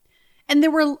 And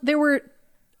there were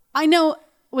I know,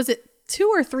 was it 2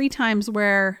 or 3 times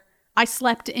where I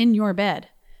slept in your bed?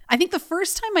 I think the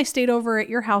first time I stayed over at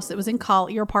your house, it was in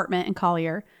your apartment in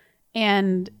Collier,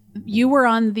 and you were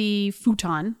on the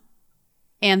futon,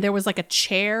 and there was like a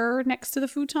chair next to the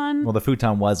futon. Well, the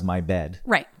futon was my bed.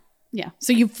 Right. Yeah.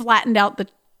 So you flattened out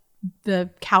the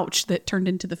couch that turned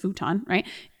into the futon, right?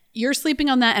 You're sleeping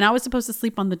on that, and I was supposed to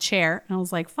sleep on the chair, and I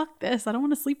was like, "Fuck this! I don't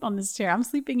want to sleep on this chair. I'm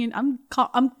sleeping in. I'm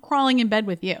crawling in bed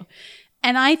with you,"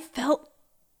 and I felt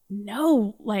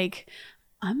like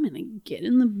I'm gonna get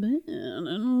in the bed.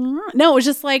 No, it was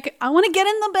just like I want to get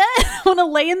in the bed. I want to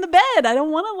lay in the bed. I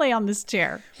don't want to lay on this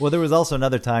chair. Well, there was also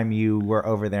another time you were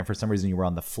over there, and for some reason you were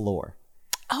on the floor.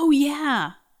 Oh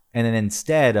yeah, And then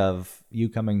instead of you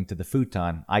coming to the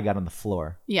futon, I got on the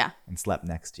floor yeah. and slept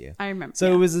next to you. I remember.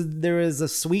 So yeah. there was a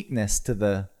sweetness to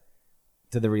the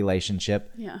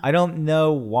relationship. Yeah. I don't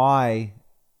know why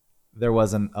there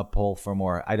wasn't a pull for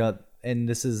more. I don't, and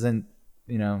this isn't,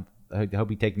 I hope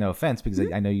you take no offense because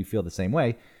I know you feel the same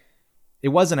way. It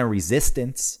wasn't a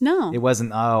resistance. No. It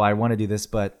wasn't, oh, I want to do this,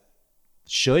 but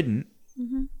shouldn't.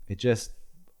 Mm-hmm. It just,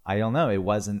 I don't know. It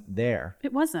wasn't there.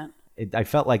 It wasn't. I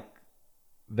felt like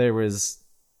there was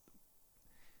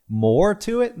more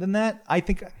to it than that. I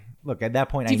think, look, at that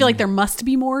point, Do you feel like there must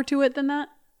be more to it than that?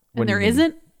 What And do you there mean?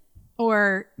 isn't?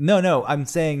 Or No, I'm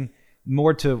saying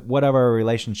more to whatever our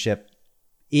relationship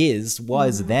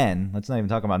was then. Let's not even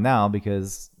talk about now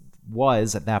because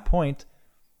was at that point.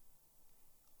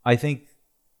 I think,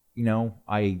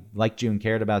 I liked you and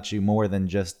cared about you more than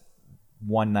just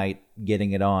one night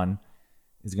getting it on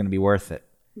is going to be worth it.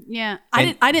 yeah,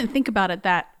 And- I didn't think about it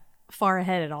that far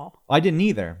ahead at all. I didn't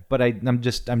either, but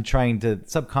I'm trying to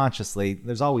subconsciously,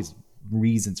 there's always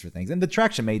reasons for things. And the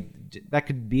attraction that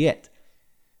could be it.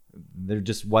 There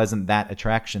just wasn't that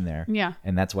attraction there. Yeah.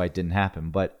 And that's why it didn't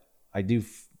happen. But I do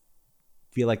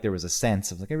feel like there was a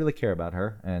sense of like, I really care about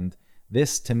her. And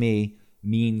this to me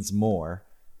means more.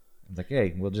 It's like,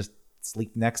 hey, we'll just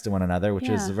sleep next to one another, which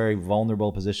is Yeah. a very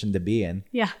vulnerable position to be in.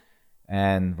 Yeah.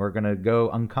 And we're going to go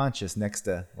unconscious next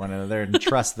to one another and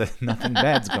trust that nothing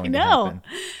bad's going to know. happen.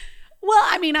 Well,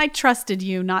 I mean, I trusted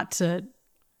you not to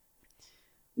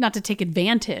take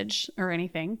advantage or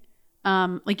anything.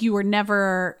 Like you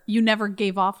never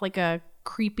gave off like a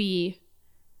creepy,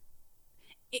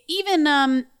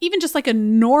 even just like a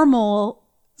normal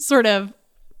sort of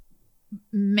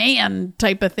man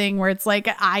type of thing where it's like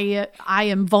I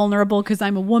am vulnerable because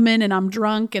I'm a woman and I'm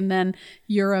drunk, and then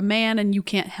you're a man and you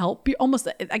can't help. You almost,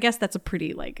 I guess that's a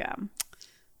pretty like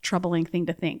troubling thing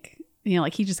to think.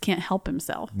 Like he just can't help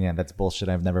himself. Yeah, that's bullshit.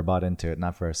 I've never bought into it,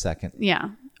 not for a second. Yeah.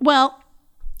 Well,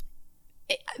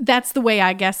 that's the way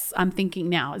I guess I'm thinking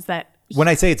now is that When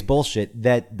I say it's bullshit,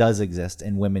 that does exist,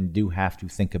 and women do have to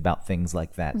think about things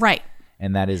like that. right.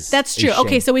 And that's That's true. a shame.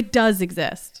 Okay, so it does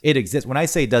exist. It exists. When I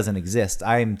say it doesn't exist,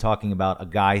 I'm talking about a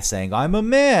guy saying, I'm a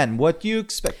man. What do you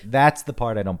expect? That's the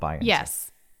part I don't buy into.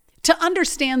 Yes. To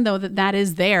understand though that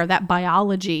is there, that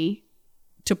biology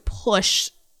to push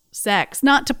sex,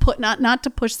 not to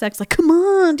push sex like come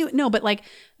on, do it. No, but like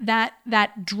that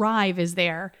drive is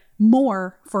there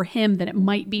more for him than it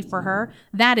might be for her.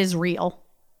 That is real.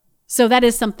 So that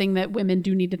is something that women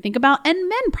do need to think about, and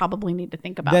men probably need to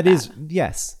think about. That is,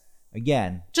 yes.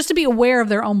 Again, just to be aware of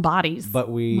their own bodies.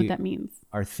 But we what that means.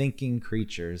 are thinking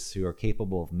creatures who are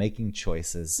capable of making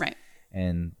choices. Right.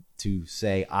 And to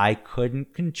say, I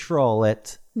couldn't control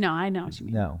it. No, I know what you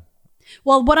mean. No.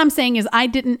 Well, what I'm saying is I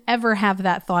didn't ever have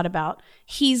that thought about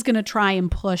he's going to try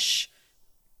and push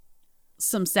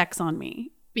some sex on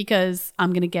me because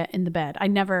I'm going to get in the bed. I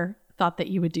never thought that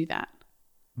you would do that.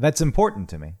 That's important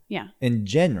to me. Yeah. In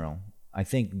general, I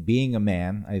think being a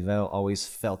man, I've always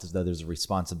felt as though there's a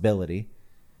responsibility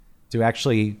to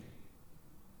actually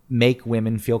make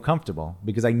women feel comfortable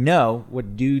because I know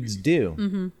what dudes do.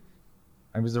 Mm-hmm.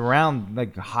 I was around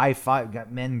like high five,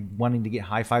 got men wanting to get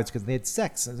high fives because they had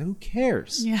sex. I was like, who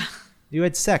cares? Yeah. You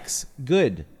had sex,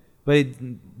 good. But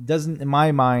it doesn't, in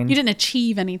my mind, You didn't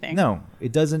achieve anything. no,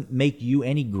 it doesn't make you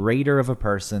any greater of a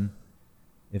person.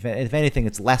 If anything,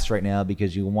 it's less right now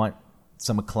because you want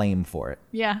some acclaim for it.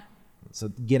 Yeah. So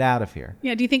get out of here.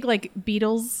 Yeah. Do you think like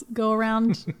Beatles go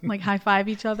around like high five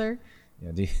each other?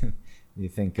 Yeah, do you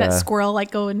think That squirrel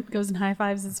like goes and high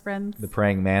fives his friends? the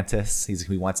praying mantis,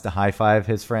 he wants to high five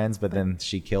his friends, but then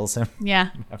she kills him? Yeah.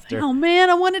 After- Oh man,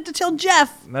 I wanted to tell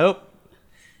Jeff. Nope.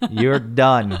 You're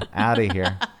done. Out of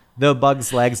here. The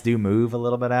bug's legs do move a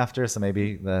little bit after, so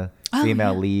maybe the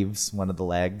female leaves one of the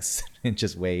legs and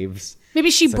just waves. Maybe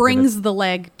she So brings the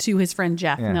leg to his friend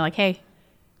Jeff, Yeah. and they're like, "Hey,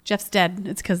 Jeff's dead.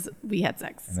 It's because we had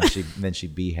sex." And then she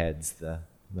beheads the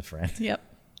friend. Yep,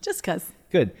 just because.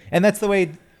 Good. And that's the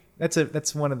way.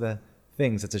 That's one of the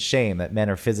things. It's a shame that men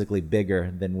are physically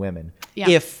bigger than women. Yeah.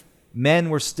 If men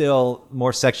were still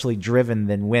more sexually driven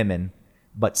than women,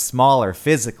 but smaller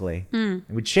physically, it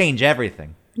would change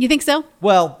everything. You think so?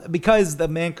 Well, because the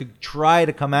man could try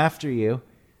to come after you.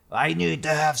 I need to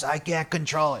have. I can't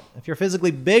control it. If you're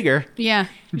physically bigger, Yeah,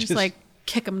 just Just- like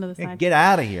kick him to the side. get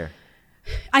out of here.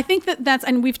 I think that's,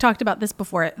 and we've talked about this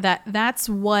before, that's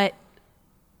what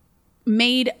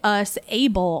made us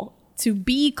able to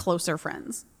be closer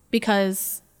friends,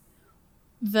 because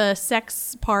the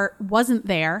sex part wasn't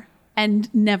there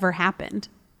and never happened.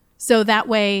 So that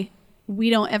way we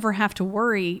don't ever have to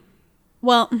worry.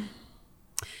 Well,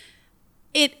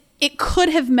 it could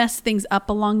have messed things up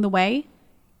along the way,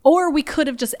 or we could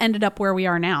have just ended up where we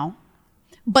are now.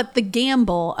 But the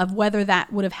gamble of whether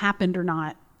that would have happened or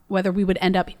not, whether we would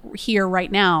end up here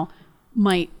right now,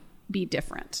 might be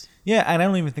different. Yeah, and I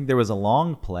don't even think there was a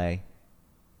long play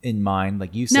in mind.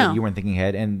 Like you said, No. you weren't thinking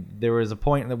ahead, and there was a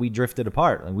point that we drifted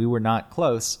apart and we were not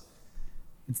close.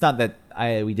 It's not that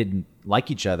we didn't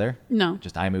like each other. No.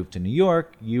 Just I moved to New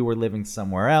York. You were living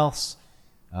somewhere else.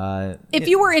 If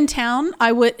you were in town,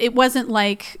 it wasn't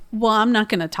like, well, I'm not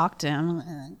going to talk to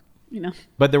him, you know.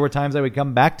 But there were times I would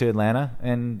come back to Atlanta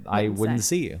and I wouldn't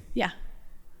say. see you. Yeah.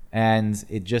 And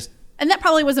it just, And that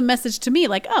probably was a message to me,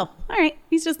 like, oh, all right,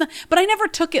 he's just not. But I never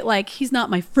took it like he's not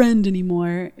my friend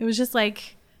anymore. It was just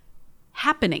like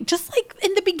happening, just like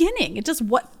in the beginning. It just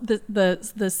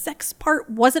the sex part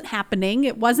wasn't happening.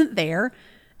 It wasn't there.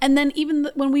 And then even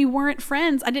when we weren't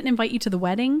friends, I didn't invite you to the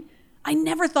wedding. I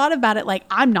never thought about it like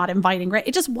I'm not inviting. Right?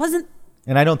 It just wasn't.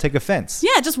 and I don't take offense.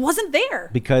 Yeah, it just wasn't there.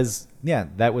 Because, yeah,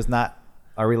 that was not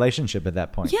our relationship at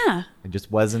that point. Yeah. It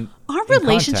just wasn't. Our in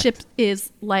relationship contact.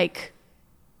 is like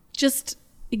just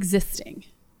existing.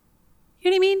 You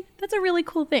know what I mean? That's a really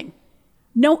cool thing.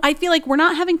 No, I feel like we're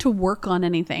not having to work on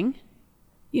anything.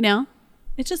 You know,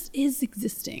 it just is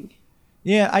existing.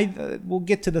 Yeah, we'll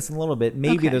get to this in a little bit.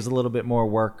 Maybe Okay. there's a little bit more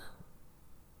work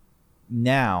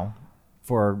now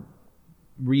for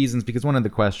reasons, because one of the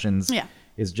questions Yeah.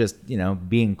 is just,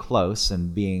 being close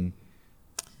and being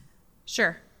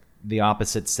Sure. the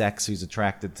opposite sex who's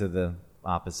attracted to the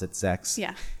opposite sex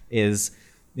Yeah. is,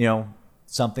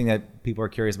 something that people are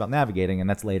curious about navigating, and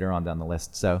that's later on down the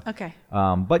list. So, Okay.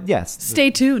 but yes, Stay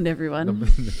tuned, everyone.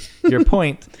 your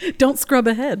point Don't scrub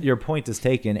ahead. your point is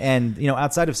taken. And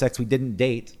outside of sex, we didn't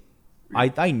date.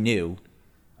 I knew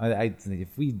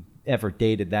if we ever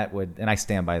dated, that would, and I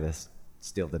stand by this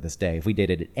still to this day, if we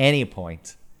dated at any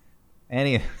point,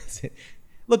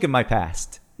 look at my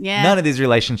past. Yeah. None of these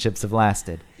relationships have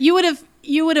lasted. You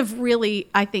would have really,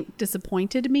 I think,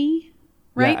 disappointed me,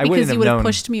 right? I wouldn't Because have you would have known.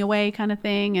 pushed me away, kind of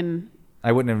thing, and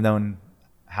I wouldn't have known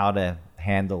how to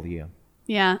handle you.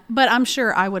 yeah. But I'm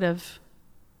sure I would have.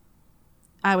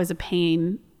 I was a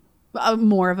pain,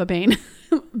 more of a pain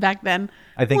back then.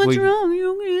 I think What's we- wrong?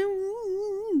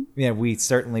 You Yeah, we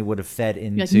certainly would have fed like,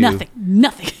 into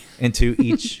nothing. into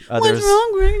each What's other's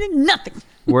wrong? Greg? Nothing.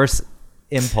 worst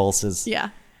impulses. Yeah.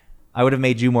 I would have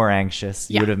made you more anxious.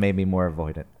 You Yeah. would have made me more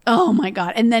avoidant. Oh my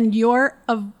god! And then your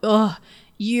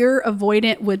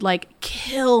avoidant would like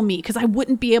kill me because I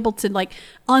wouldn't be able to like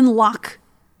unlock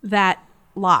that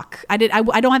lock. I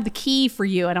don't have the key for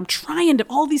you, and I'm trying to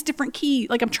all these different keys.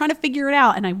 Like I'm trying to figure it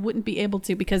out, and I wouldn't be able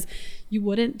to because you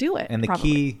wouldn't do it. And the probably.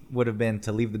 key would have been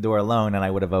to leave the door alone, and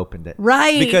I would have opened it.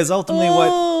 right? Because ultimately,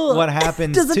 Oh. what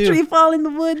happens Does a too? tree fall in the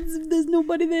woods if there's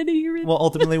nobody there to hear it? Well,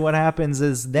 ultimately, what happens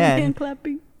is then, Hand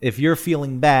clapping. if you're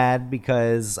feeling bad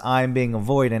because I'm being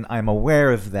avoidant, I'm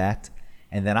aware of that,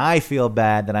 and then I feel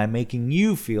bad that I'm making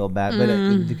you feel bad. But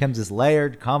it becomes this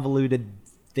layered, convoluted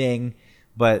thing.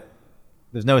 But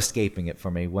there's no escaping it for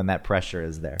me when that pressure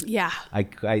is there. Yeah.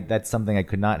 I that's something I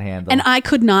could not handle. And I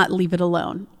could not leave it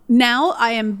alone. Now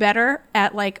I am better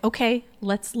at like, okay,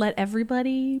 let's let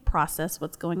everybody process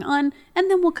what's going on, and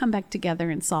then we'll come back together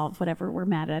and solve whatever we're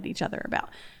mad at each other about.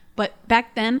 But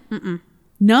back then,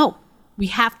 no, we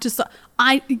have to.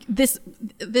 This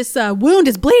wound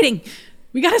is bleeding.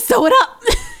 We got to sew it up,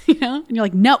 And you're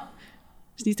like, no, it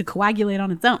just needs to coagulate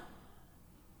on its own.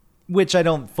 Which I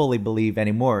don't fully believe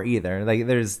anymore either. Like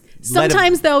there's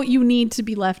Sometimes though, you need to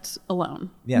be left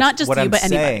alone. Yes, Not just what you, I'm but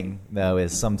anybody. saying though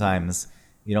is sometimes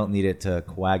you don't need it to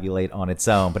coagulate on its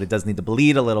own, but it does need to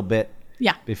bleed a little bit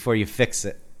Yeah. before you fix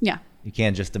it. Yeah. You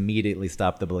can't just immediately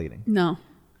stop the bleeding. No.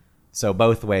 So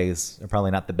both ways are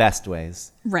probably not the best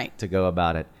ways Right. to go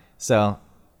about it. So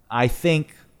I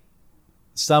think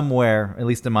somewhere, at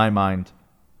least in my mind,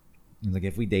 like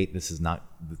if we date, this is not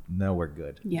nowhere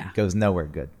good. Yeah. It goes nowhere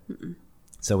good.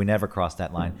 So we never crossed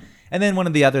that line. And then one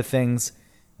of the other things,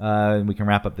 we can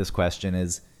wrap up this question,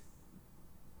 is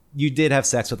you did have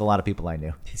sex with a lot of people I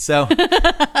knew. So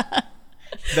that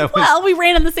was, Well, we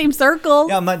ran in the same circle.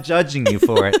 yeah, I'm not judging you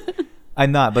for it.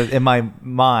 I'm not, but in my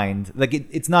mind, like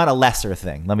it's not a lesser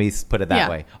thing. Let me put it that Yeah.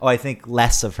 way. Oh, I think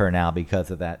less of her now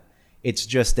because of that. It's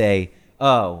just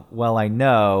oh, well, I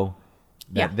know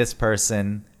that Yeah. this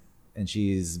person, and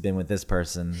she's been with this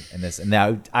person and this, and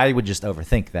now I would just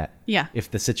overthink that. Yeah. If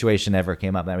the situation ever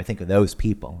came up, I would think of those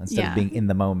people instead Yeah. of being in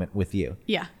the moment with you.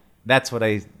 Yeah. That's what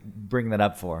I bring that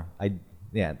up for. I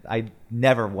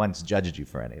never once judged you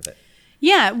for any of it.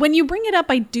 Yeah, when you bring it up,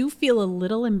 I do feel a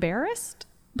little embarrassed.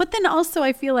 But then also,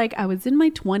 I feel like I was in my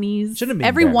 20s. Shouldn't be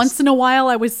Every embarrassed. once in a while,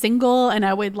 I was single and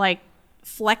I would like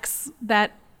flex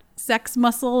that sex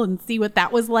muscle and see what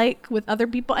that was like with other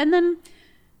people. And then,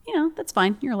 that's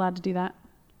fine. You're allowed to do that.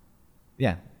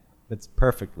 Yeah, that's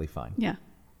perfectly fine. Yeah.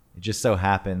 It just so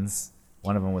happens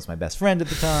one of them was my best friend at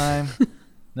the time.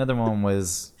 Another one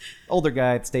was older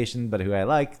guy at station, but who I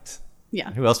liked.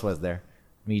 Yeah. Who else was there?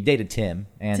 I mean, you dated Tim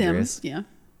Andrews. Tim. Yeah.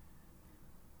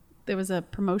 There was a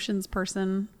promotions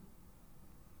person.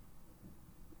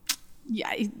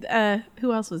 Yeah.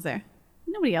 Who else was there?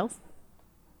 Nobody else.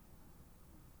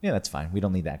 Yeah, that's fine. We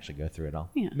don't need to actually go through it all.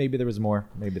 Yeah. Maybe there was more.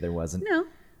 Maybe there wasn't. No.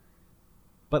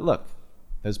 But look,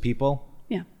 those people,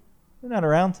 Yeah. they're not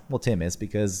around. Well, Tim is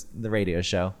because the radio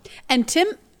show. And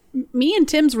me and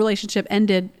Tim's relationship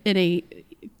ended in a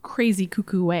crazy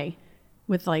cuckoo way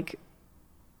with like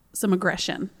some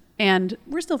aggression. And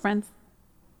we're still friends.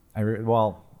 I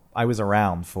was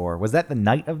around was that the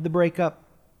night of the breakup?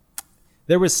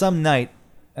 There was some night,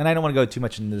 and I don't want to go too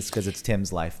much into this because it's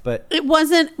Tim's life, but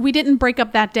We didn't break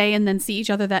up that day and then see each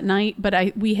other that night,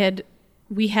 but we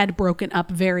had broken up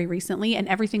very recently and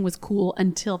everything was cool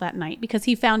until that night because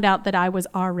he found out that I was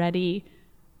already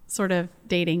sort of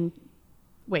dating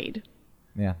Wade.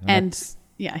 yeah. And that's-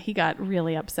 yeah, he got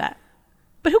really upset.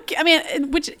 But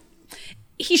which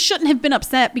he shouldn't have been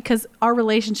upset because our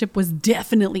relationship was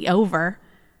definitely over,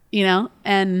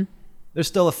 and there's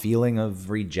still a feeling of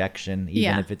rejection, even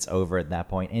Yeah. if it's over at that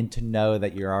point. And to know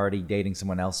that you're already dating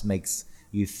someone else makes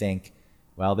you think,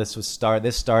 well, this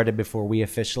started before we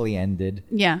officially ended.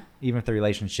 yeah, Even if the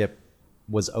relationship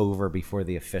was over before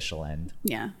the official end.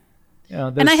 yeah.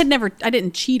 And And I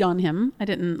didn't cheat on him. I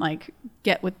didn't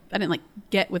get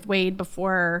with Wade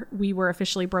before we were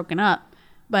officially broken up.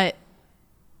 But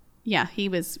yeah, he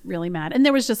was really mad. And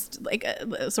there was just like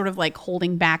a sort of like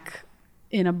holding back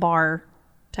in a bar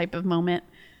type of moment.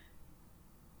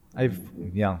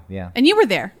 yeah. And you were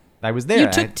there. I was there.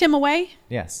 You took Tim away?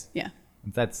 Yes. Yeah.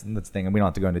 That's the thing. And we don't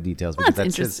have to go into details Well,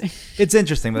 because that's that's interesting. it's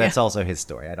interesting, but that's Yeah. also his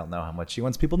story. I don't know how much he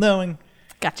wants people knowing.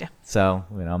 Gotcha. So,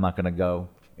 I'm not going to go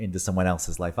into someone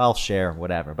else's life. I'll share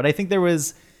whatever. But I think there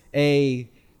was a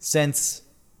sense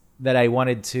that I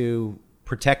wanted to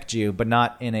protect you, but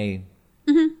not in a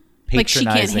Like she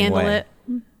can't patronizing handle way. it.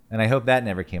 And I hope that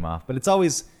never came off. But it's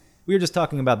always, we were just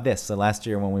talking about this. So last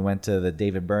year when we went to the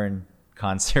David Byrne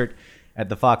concert at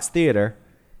the Fox Theater,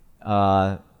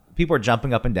 people were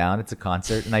jumping up and down. It's a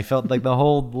concert. And I felt like the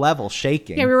whole level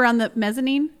shaking. Yeah, we were on the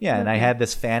mezzanine. Yeah, and I had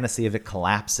this fantasy of it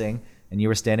collapsing, and you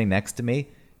were standing next to me,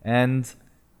 and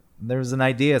there was an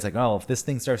idea. It's like, oh, if this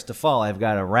thing starts to fall, I've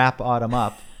got to wrap Autumn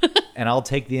up, and I'll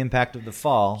take the impact of the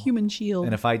fall. Human shield.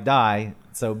 And if I die,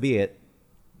 so be it.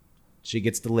 She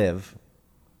gets to live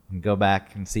and go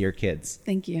back and see her kids.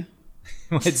 Thank you.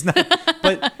 It's not,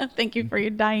 but Thank you for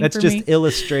your dying that's for just me.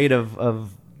 illustrative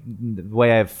of the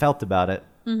way I've felt about it.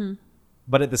 Mm-hmm.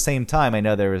 But at the same time, I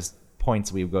know there was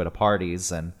points we would go to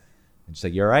parties and she's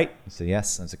like, "You're right." I said,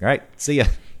 "Yes." I was like, "All right, see ya."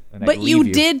 And But I'd you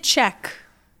leave did check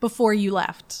before you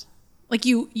left. Like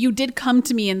you did come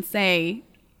to me and say,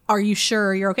 "Are you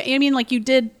sure you're okay?" I mean, like you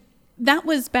did. That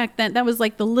was back then. That was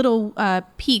like the little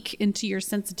peek into your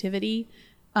sensitivity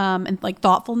and like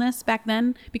thoughtfulness back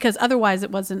then, because otherwise it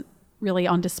wasn't really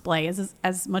on display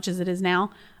as much as it is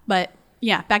now. But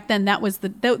yeah, back then that was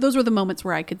those were the moments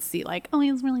where I could see like, oh,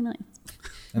 he was really nice.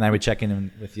 And I would check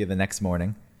in with you the next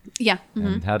morning Yeah. Mhm.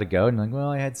 and how'd it go? And like, well,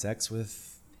 I had sex with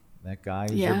that guy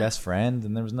who's your Yeah. best friend,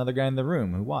 and there was another guy in the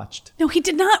room who watched. No, he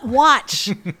did not watch.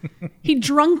 He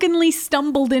drunkenly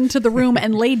stumbled into the room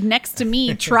and laid next to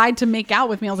me, tried to make out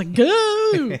with me. I was like,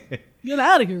 go, get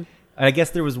out of here. I guess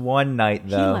there was one night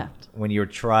though left. when you were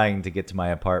trying to get to my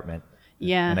apartment.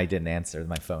 Yeah. And I didn't answer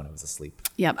my phone. I was asleep.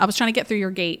 Yeah, I was trying to get through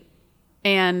your gate,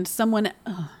 and someone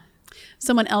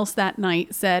someone else that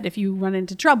night said, if you run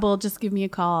into trouble, just give me a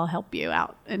call. I'll help you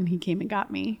out. And he came and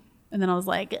got me. And then I was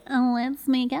like, oh, let's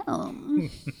make out.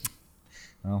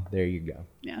 Well, there you go.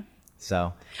 Yeah.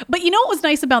 So, But you know what was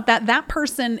nice about that? That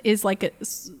person is like a,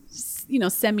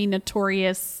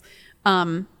 semi-notorious,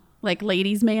 like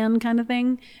ladies' man kind of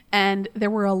thing. And there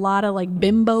were a lot of like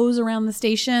bimbos around the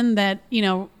station that,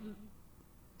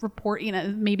 report,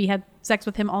 maybe had sex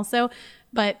with him also.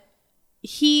 But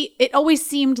it always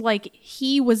seemed like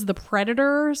he was the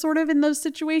predator sort of in those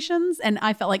situations. And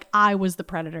I felt like I was the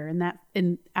predator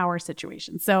in our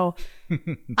situation. So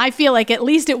I feel like at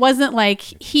least it wasn't like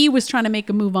he was trying to make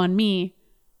a move on me.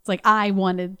 It's like I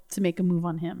wanted to make a move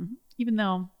on him, even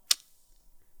though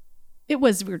we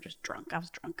were just drunk. I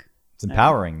was drunk. it's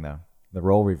empowering, though, the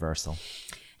role reversal.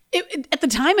 At the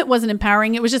time, it wasn't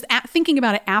empowering. It was just thinking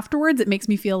about it afterwards. It makes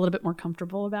me feel a little bit more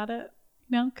comfortable about it,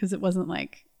 because it wasn't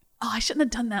like, oh, I shouldn't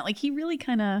have done that. Like, he really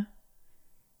kind of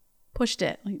pushed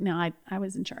it. Like, no, I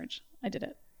was in charge. I did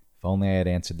it. If only I had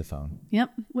answered the phone.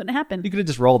 Yep. Wouldn't happen. You could have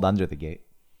just rolled under the gate.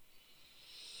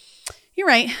 You're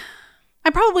right. I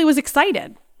probably was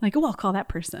excited. Like, oh, I'll call that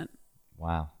person.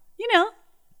 Wow. You're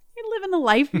living the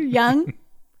life. You're young.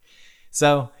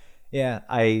 So, yeah,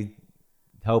 I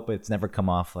hope it's never come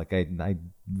off. Like, I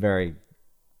very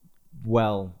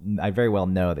well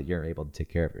know that you're able to take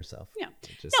care of yourself. Yeah.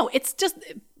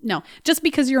 Just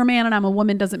because you're a man and I'm a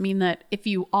woman doesn't mean that if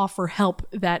you offer help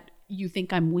that you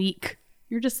think I'm weak.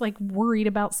 You're just like worried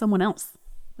about someone else.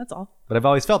 That's all. But I've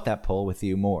always felt that pull with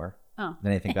you more than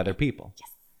I think other people. Yes.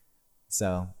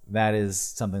 So that is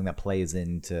something that plays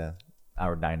into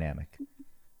our dynamic.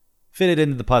 Fit it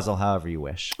into the puzzle however you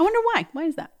wish. I wonder why. Why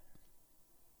is that?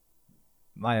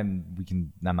 I'm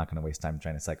not going to waste time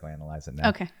trying to psychoanalyze it now.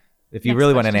 Okay. If you Next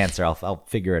really want question. an answer, I'll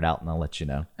figure it out and I'll let you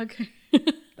know. Okay.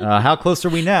 How close are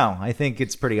we now? I think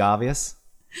it's pretty obvious.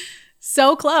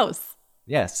 So close.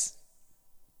 Yes.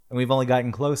 And we've only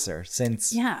gotten closer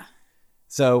since. Yeah.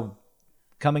 So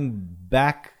coming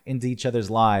back into each other's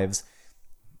lives,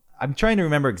 I'm trying to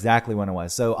remember exactly when it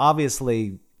was. So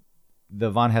obviously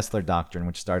the Von Hessler Doctrine,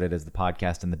 which started as the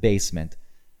podcast in the basement,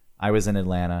 I was in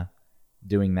Atlanta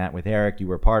doing that with Eric. You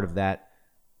were part of that.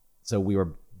 So we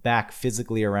were back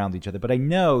physically around each other. But I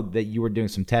know that you were doing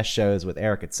some test shows with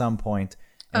Eric at some point.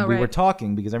 And we were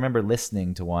talking because I remember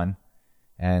listening to one.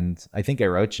 And I think I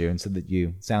wrote you and said that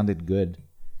you sounded good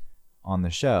on the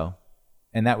show.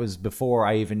 And that was before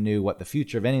I even knew what the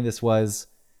future of any of this was.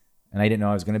 And I didn't know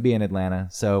I was going to be in Atlanta.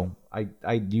 So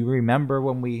I do remember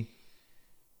when we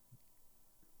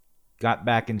got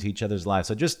back into each other's lives.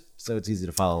 So just so it's easy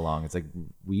to follow along. It's like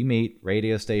we meet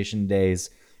radio station days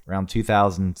around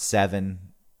 2007.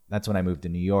 That's when I moved to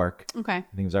New York. Okay. I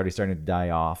think it was already starting to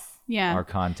die off. Yeah. Our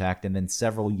contact. And then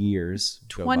several years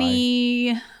go by.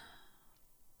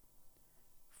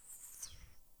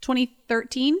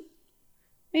 2013,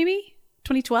 maybe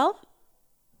 2012.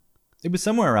 It was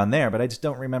somewhere around there, but I just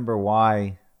don't remember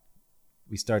why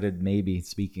we started maybe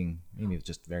speaking. Maybe it was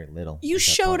just very little. You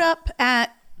showed up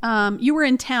at, you were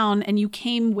in town and you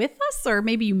came with us, or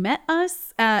maybe you met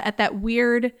us at that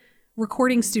weird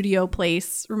recording studio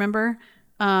place, remember?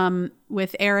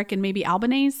 With Eric and maybe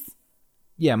Albanese.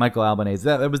 Yeah, Michael Albanese.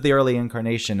 That was the early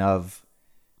incarnation of,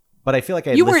 but I feel like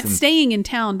I had You weren't listened. staying in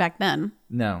town back then.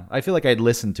 No, I feel like I'd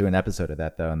listened to an episode of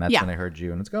that though, and that's Yeah. when I heard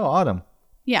you, and it's go Autumn.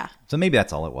 Yeah. So maybe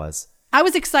that's all it was. I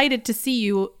was excited to see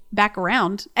you back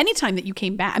around anytime that you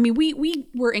came back. I mean, we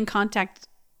were in contact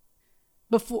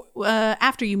before,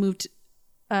 after you moved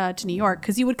to New York,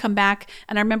 because you would come back,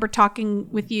 and I remember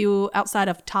talking with you outside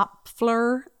of Top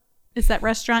Fleur, is that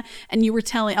restaurant, and you were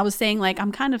I was saying like,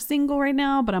 I'm kind of single right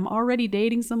now, but I'm already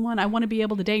dating someone. I want to be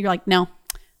able to date. You're like, no,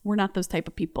 we're not those type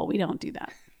of people. We don't do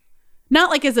that. Not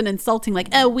like as an insulting, like,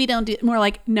 oh, we don't do, more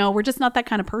like, no, we're just not that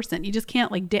kind of person. You just can't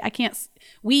like,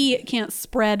 we can't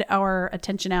spread our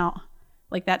attention out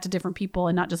like that to different people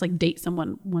and not just like date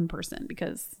one person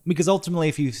because ultimately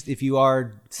if you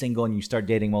are single and you start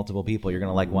dating multiple people, you're going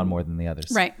to like one more than the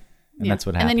others. right. And that's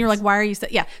what happens. And then you're like, why are you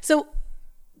yeah. So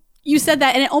you said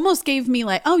that and it almost gave me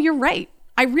like, oh, you're right.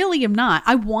 I really am not.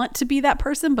 I want to be that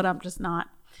person, but I'm just not.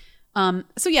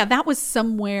 So yeah, that was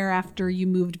somewhere after you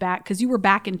moved back because you were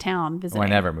back in town visiting. Oh, I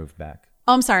never moved back.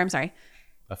 Oh, I'm sorry.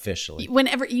 Officially.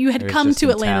 Whenever you had I was come just to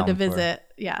in Atlanta town to visit.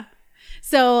 Yeah.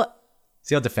 So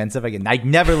See how defensive I get? I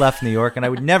never left New York and I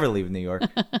would never leave New York.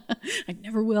 I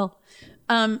never will.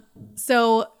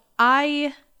 So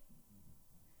when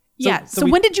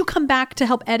did you come back to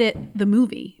help edit the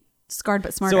movie, Scarred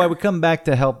But Smarter? So I would come back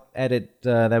to help edit.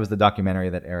 That was the documentary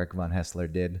that Eric Von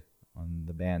Hessler did on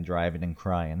the band Driving and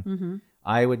Crying. Mm-hmm.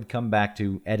 I would come back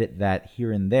to edit that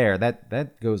here and there.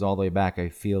 That goes all the way back. I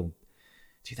feel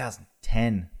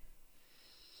 2010.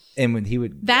 And when he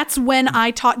would, That's when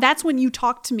you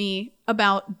talked to me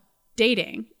about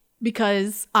dating,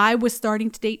 because I was starting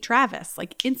to date Travis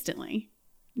like instantly.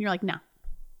 And you're like, no.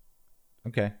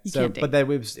 okay. You So, can't date. but that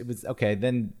it was okay.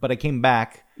 Then, but I came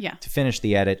back Yeah. to finish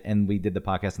the edit, and we did the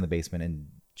podcast in the basement in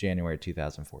January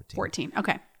 2014. 14.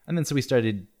 Okay. And then so we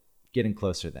started getting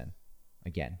closer then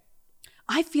again.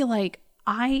 I feel like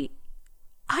I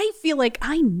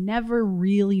never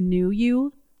really knew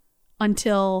you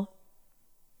until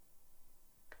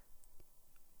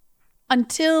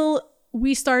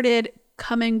we started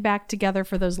coming back together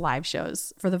for those live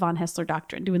shows for the Von Hessler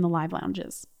Doctrine, doing the live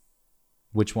lounges.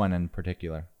 Which one in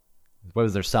particular?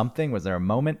 Was there something? Was there a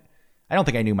moment? I don't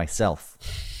think I knew myself.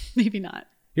 Maybe not.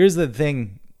 Here's the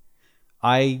thing.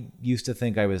 I used to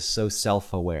think I was so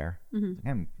self-aware.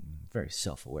 I'm a very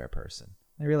self-aware person.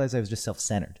 I realized I was just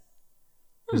self-centered.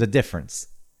 There's a difference.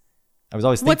 I was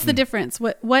always thinking... What's the difference?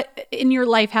 What in your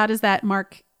life, how does that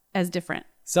mark as different?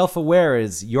 Self-aware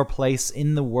is your place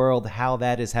in the world, how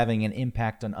that is having an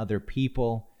impact on other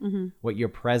people, what your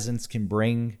presence can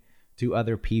bring to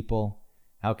other people,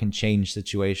 how it can change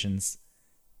situations.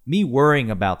 Me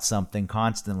worrying about something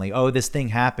constantly, oh, this thing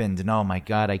happened, and oh my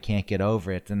God, I can't get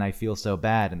over it, and I feel so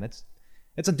bad, and that's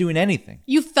not doing anything.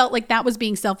 You felt like that was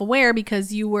being self-aware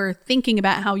because you were thinking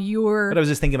about how you were... But I was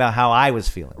just thinking about how I was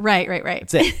feeling. Right.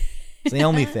 That's it. It's the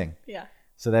only thing. Yeah.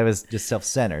 So that was just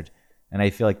self-centered. And I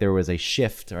feel like there was a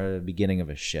shift, or a beginning of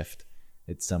a shift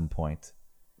at some point.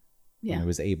 Yeah. And I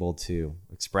was able to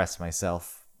express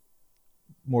myself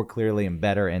more clearly and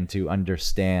better, and to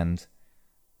understand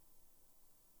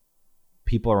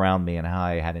people around me and how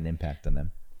I had an impact on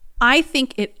them. I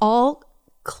think it all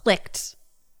clicked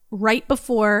right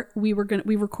before we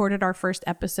recorded our first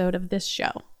episode of this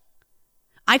show.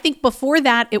 I think before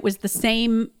that it was the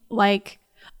same, like,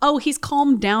 oh, he's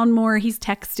calmed down more. He's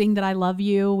texting that I love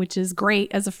you, which is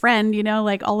great as a friend, you know,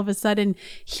 like all of a sudden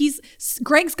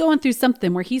Greg's going through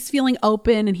something where he's feeling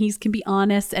open and he can be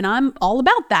honest. And I'm all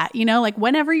about that, you know, like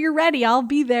whenever you're ready, I'll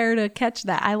be there to catch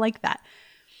that. I like that.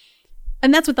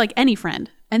 And that's with like any friend.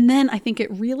 And then I think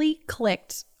it really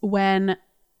clicked when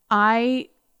I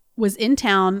was in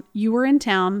town, you were in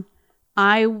town.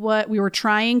 We were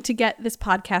trying to get this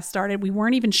podcast started. We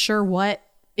weren't even sure what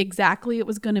exactly it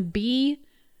was going to be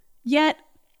yet.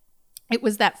 It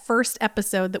was that first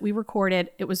episode that we recorded.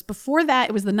 It was before that.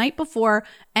 It was the night before.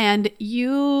 And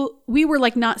we were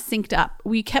like not synced up.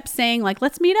 We kept saying like,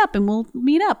 let's meet up and we'll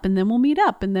meet up and then we'll meet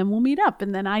up and then we'll meet up.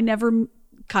 And then I never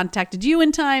contacted you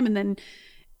in time. And then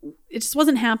it just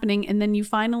wasn't happening. And then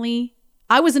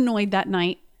I was annoyed that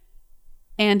night.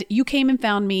 And you came and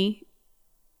found me,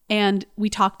 and we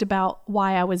talked about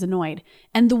why I was annoyed.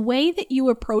 And the way that you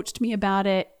approached me about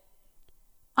it,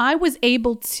 I was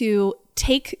able to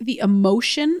take the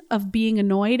emotion of being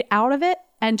annoyed out of it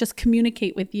and just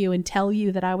communicate with you and tell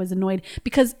you that I was annoyed,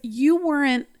 because you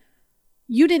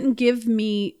didn't give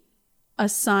me a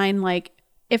sign like,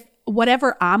 if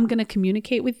whatever I'm going to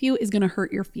communicate with you is going to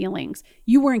hurt your feelings.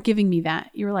 You weren't giving me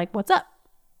that. You were like, what's up?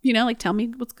 You know, like, tell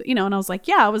me what's, you know, and I was like,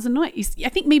 yeah, I was annoyed. I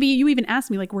think maybe you even asked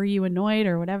me, like, were you annoyed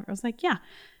or whatever? I was like, yeah.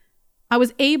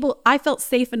 I felt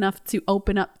safe enough to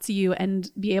open up to you and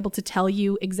be able to tell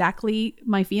you exactly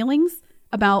my feelings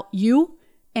about you.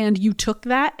 And you took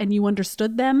that and you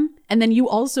understood them. And then you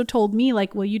also told me,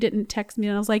 like, well, you didn't text me.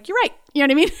 And I was like, you're right. You know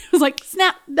what I mean? It was like,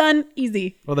 snap, done,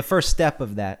 easy. Well, the first step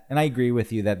of that, and I agree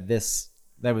with you that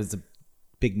that was a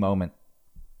big moment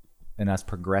in us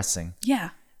progressing.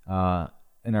 Yeah.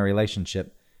 In our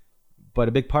relationship. But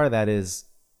a big part of that is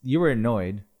you were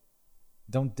annoyed.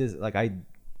 I'm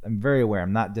very aware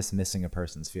I'm not dismissing a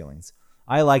person's feelings.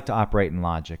 I like to operate in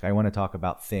logic. I want to talk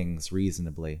about things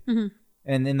reasonably. Mm-hmm.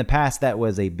 And in the past, that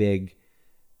was a big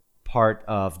part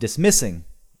of dismissing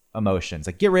emotions.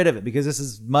 Like, get rid of it because this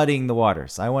is muddying the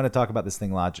waters. I want to talk about this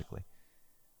thing logically.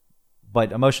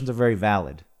 But emotions are very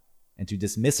valid. And to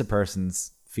dismiss a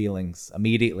person's feelings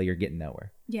immediately, you're getting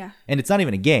nowhere. Yeah. And it's not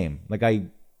even a game.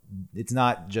 It's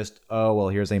not just, oh, well,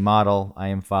 here's a model I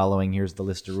am following. Here's the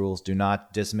list of rules. Do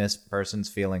not dismiss person's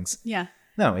feelings. Yeah.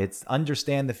 No, it's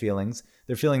understand the feelings.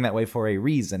 They're feeling that way for a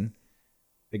reason.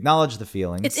 Acknowledge the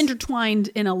feelings. It's intertwined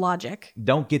in a logic.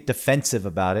 Don't get defensive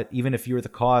about it. Even if you're the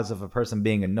cause of a person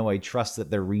being annoyed, trust that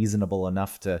they're reasonable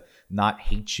enough to not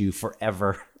hate you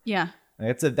forever. Yeah.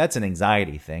 That's an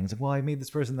anxiety thing. It's like, well, I made this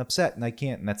person upset and I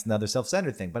can't, and that's another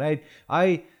self-centered thing. But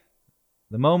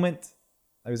the moment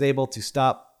I was able to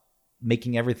stop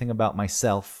making everything about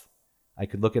myself, I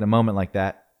could look at a moment like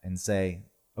that and say,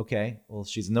 okay, well,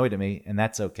 she's annoyed at me, and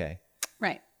that's okay.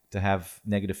 Right. To have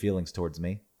negative feelings towards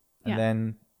me. And Yeah.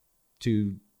 then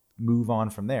to move on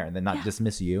from there and then not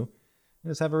dismiss you.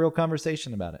 Just have a real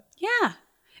conversation about it. Yeah.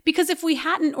 Because if we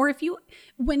hadn't, or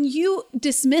when you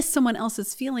dismiss someone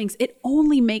else's feelings, it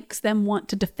only makes them want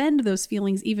to defend those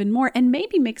feelings even more and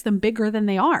maybe makes them bigger than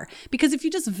they are. Because if you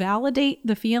just validate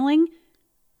the feeling,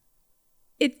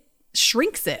 it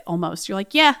shrinks it almost. You're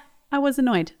like, yeah, I was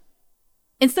annoyed.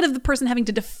 Instead of the person having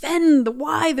to defend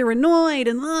why they're annoyed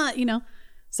and,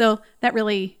 So that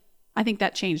really, I think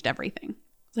that changed everything.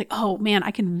 It's like, oh man,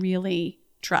 I can really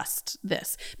trust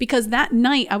this. Because that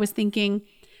night I was thinking,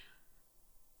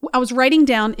 I was writing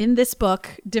down in this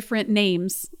book different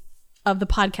names of the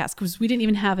podcast because we didn't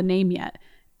even have a name yet.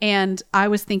 And I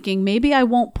was thinking maybe I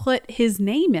won't put his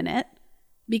name in it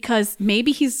because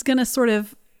maybe he's going to sort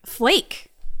of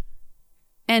flake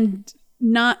and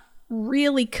not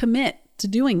really commit to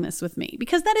doing this with me,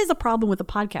 because that is a problem with a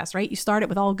podcast, right? You start it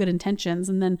with all good intentions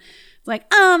and then it's like,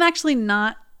 oh, I'm actually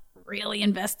not really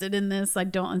invested in this. I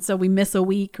don't. And so we miss a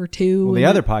week or two. Well, the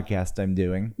other podcast I'm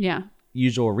doing, yeah,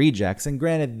 Usual Rejects, and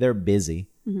granted they're busy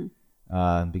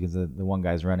because the one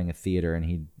guy's running a theater and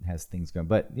he has things going,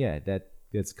 but yeah,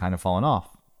 it's kind of fallen off.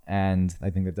 And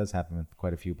I think that does happen with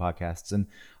quite a few podcasts. And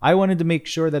I wanted to make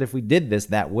sure that if we did this,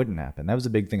 that wouldn't happen. That was a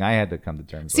big thing I had to come to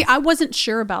terms with. See, I wasn't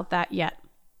sure about that yet.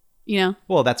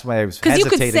 Well, that's why I was because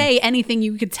hesitating. you could say anything,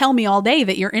 you could tell me all day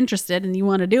that you're interested and you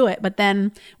want to do it, but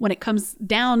then when it comes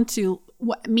down to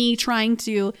me trying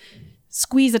to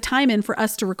squeeze a time in for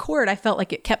us to record, I felt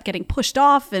like it kept getting pushed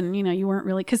off, and you weren't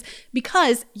really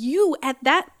because you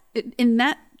in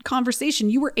that conversation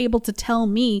you were able to tell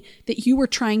me that you were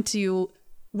trying to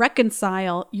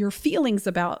reconcile your feelings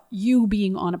about you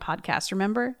being on a podcast.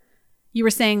 Remember, you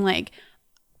were saying like,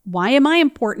 why am I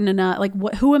important enough? Like,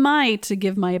 who am I to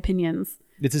give my opinions?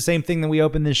 It's the same thing that we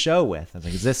opened this show with. I was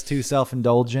like, is this too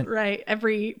self-indulgent? Right.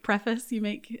 Every preface you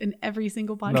make in every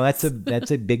single podcast. No,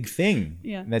 that's a big thing.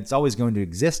 Yeah. That's always going to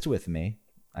exist with me.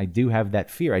 I do have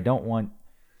that fear. I don't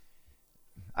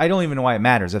even know why it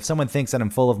matters. If someone thinks that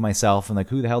I'm full of myself and like,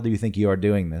 who the hell do you think you are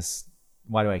doing this?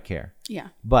 Why do I care? Yeah.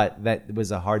 But that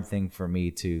was a hard thing for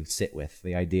me to sit with.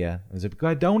 The idea was,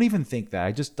 I don't even think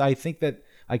that. I think that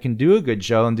I can do a good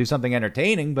show and do something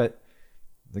entertaining, but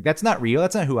like that's not real.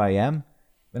 That's not who I am.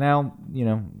 But now,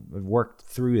 I've worked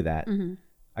through that. Mm-hmm.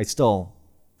 I still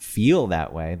feel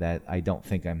that way, that I don't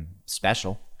think I'm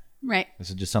special. Right. This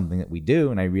is just something that we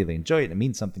do, and I really enjoy it. It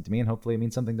means something to me, and hopefully it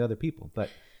means something to other people. But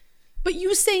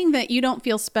you saying that you don't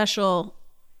feel special,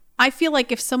 I feel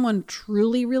like if someone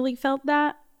truly, really felt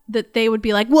that they would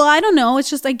be like, well, I don't know. It's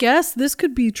just, I guess this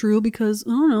could be true because,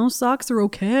 I don't know, socks are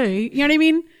okay. You know what I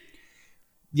mean?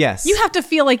 Yes. You have to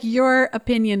feel like your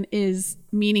opinion is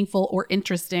meaningful or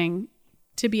interesting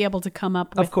to be able to come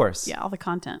up with, of course, all the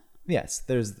content. Yes,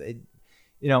 there's,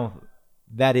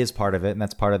 that is part of it, and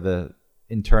that's part of the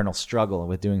internal struggle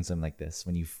with doing something like this.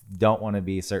 When you don't want to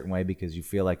be a certain way because you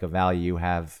feel like a value you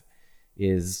have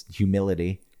is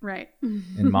humility, right,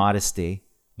 and modesty,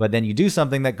 but then you do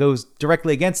something that goes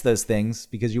directly against those things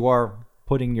because you are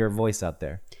putting your voice out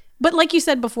there. But like you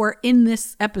said before in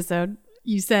this episode,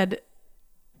 you said,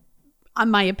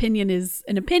 my opinion is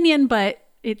an opinion, but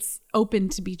it's open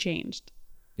to be changed.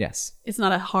 Yes. It's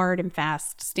not a hard and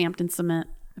fast, stamped in cement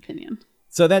opinion.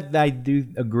 So that I do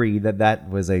agree that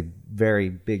was a very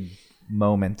big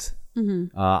moment.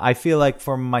 Mm-hmm. I feel like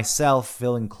for myself,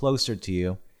 feeling closer to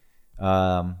you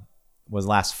was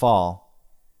last fall.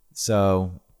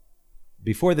 So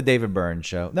before the David Byrne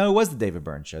show. No, it was the David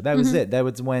Byrne show. That was it. That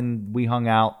was when we hung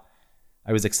out.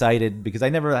 I was excited because I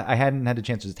hadn't had a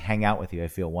chance to just hang out with you, I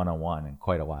feel, one-on-one in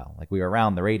quite a while. Like we were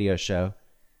around the radio show.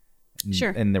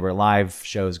 Sure. And there were live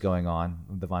shows going on,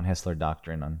 the Von Hessler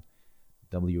Doctrine on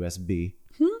WSB.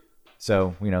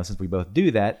 So, since we both do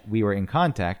that, we were in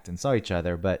contact and saw each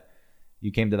other. But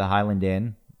you came to the Highland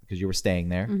Inn because you were staying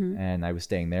there, and I was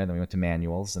staying there. Then we went to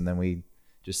Manuel's, and then we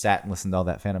just sat and listened to all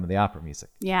that Phantom of the Opera music.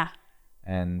 Yeah.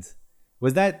 And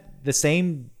was that the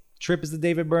same trip as the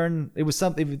David Byrne? It was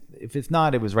something. If it's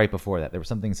not, it was right before that. There was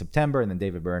something in September, and then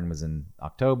David Byrne was in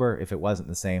October. If it wasn't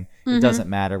the same, it doesn't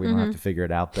matter. We don't have to figure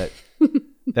it out. But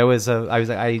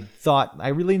I thought I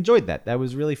really enjoyed that. That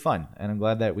was really fun, and I'm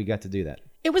glad that we got to do that.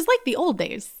 It was like the old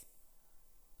days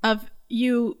of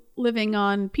you living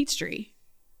on Peachtree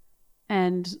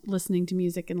and listening to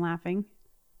music and laughing.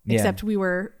 Yeah. Except we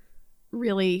were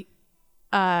really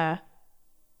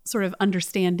sort of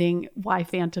understanding why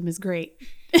Phantom is great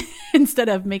instead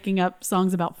of making up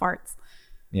songs about farts.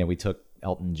 Yeah, we took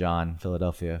Elton John,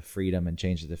 Philadelphia Freedom, and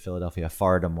changed it to Philadelphia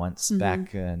Fardom once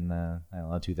back in,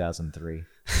 2003.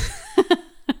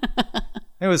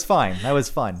 It was fine. That was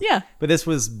fun. Yeah. But this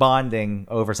was bonding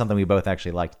over something we both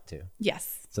actually liked too.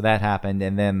 Yes. So that happened.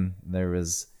 And then there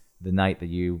was the night that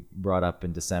you brought up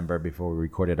in December before we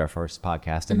recorded our first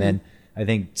podcast. And then I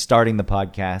think starting the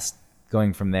podcast,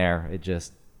 going from there, it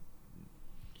just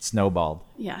snowballed.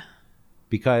 Yeah.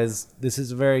 Because this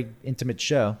is a very intimate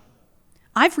show.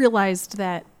 I've realized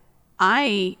that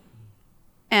I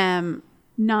am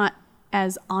not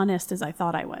as honest as I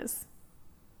thought I was.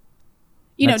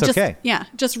 That's just okay.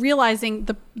 just realizing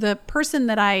the person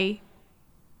that I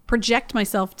project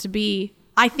myself to be,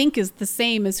 I think is the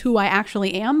same as who I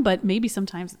actually am, but maybe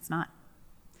sometimes it's not.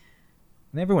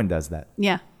 And everyone does that.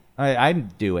 Yeah. I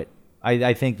do it.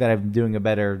 I think that I'm doing a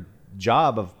better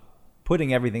job of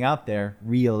putting everything out there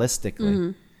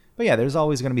realistically. But yeah, there's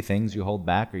always going to be things you hold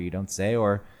back or you don't say,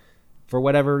 or for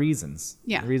whatever reasons.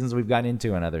 Yeah. The reasons we've gotten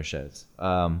into on other shows.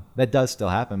 That does still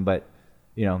happen, but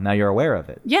now you're aware of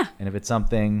it. Yeah. And if it's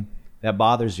something that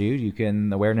bothers you,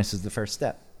 awareness is the first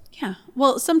step. Yeah.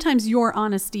 Well, sometimes your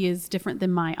honesty is different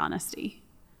than my honesty.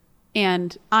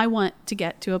 And I want to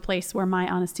get to a place where my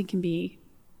honesty can be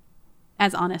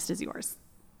as honest as yours.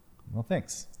 Well,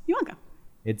 thanks. You're welcome.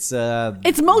 It's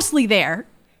mostly there.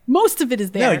 Most of it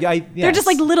is there. No, They're just yes.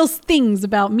 like little things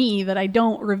about me that I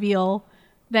don't reveal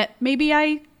that maybe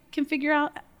I can figure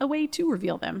out a way to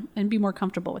reveal them and be more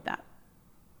comfortable with that.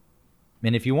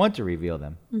 And if you want to reveal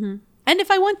them. And if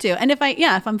I want to, and if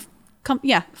I'm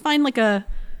find like a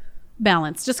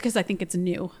balance, just because I think it's a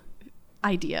new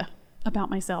idea about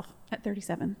myself at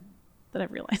 37 that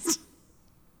I've realized.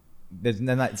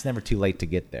 It's never too late to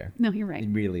get there. No, you're right. It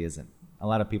really isn't. A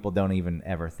lot of people don't even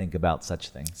ever think about such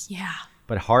things. Yeah.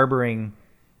 But harboring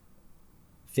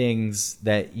things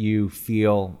that you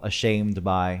feel ashamed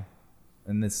by,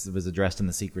 and this was addressed in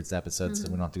the Secrets episode, so we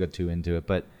don't have to go too into it,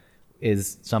 but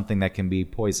is something that can be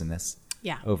poisonous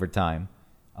over time.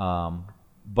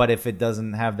 But if it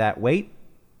doesn't have that weight,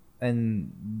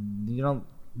 then you don't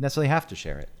necessarily have to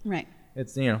share it. Right.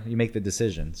 It's, you make the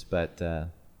decisions, but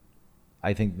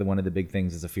I think one of the big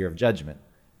things is a fear of judgment.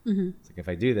 It's like, if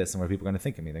I do this, then what are people going to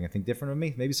think of me? They're going to think different of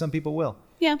me. Maybe some people will.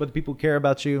 Yeah. But the people who care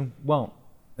about you won't.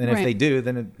 And if Right. they do,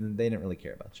 then they didn't really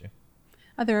care about you.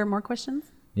 Are there more questions?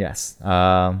 Yes.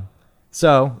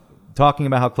 So, talking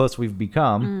about how close we've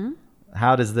become,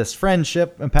 how does this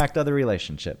friendship impact other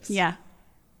relationships? Yeah.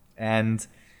 And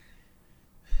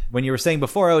when you were saying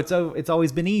before, it's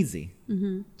always been easy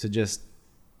to just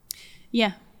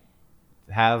Yeah.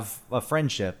 have a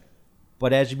friendship.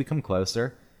 But as you become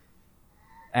closer,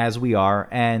 as we are,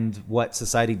 and what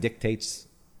society dictates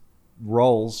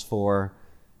roles for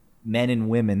men and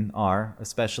women are,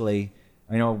 especially,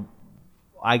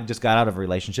 I just got out of a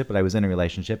relationship, but I was in a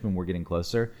relationship and we're getting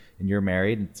closer, and you're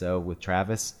married. And so with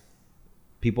Travis,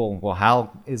 people, well,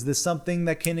 how is this something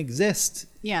that can exist?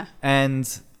 Yeah.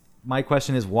 And my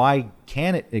question is, why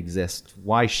can't it exist?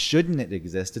 Why shouldn't it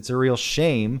exist? It's a real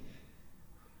shame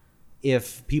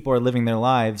if people are living their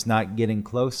lives not getting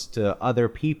close to other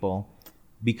people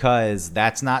because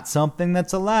that's not something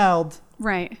that's allowed.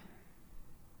 Right.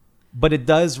 But it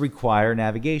does require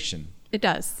navigation. It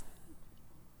does.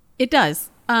 It does.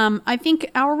 I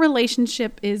think our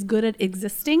relationship is good at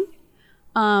existing,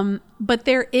 but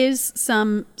there is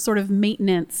some sort of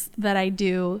maintenance that I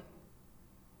do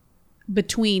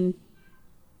between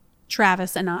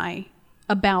Travis and I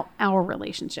about our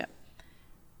relationship.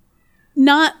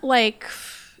 Not like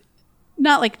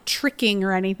tricking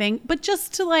or anything, but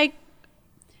just to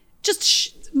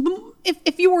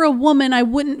if you were a woman, I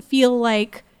wouldn't feel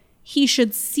like he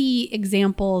should see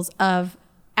examples of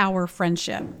our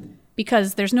friendship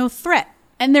because there's no threat,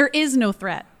 and there is no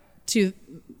threat to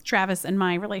Travis and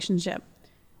my relationship.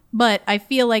 But I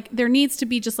feel like there needs to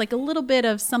be just like a little bit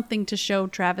of something to show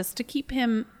Travis to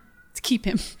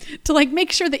like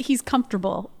make sure that he's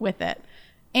comfortable with it.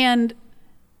 And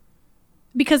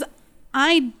because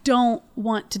I don't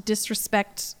want to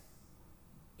disrespect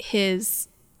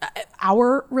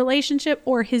our relationship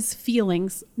or his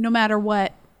feelings, no matter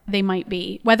what they might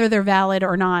be, whether they're valid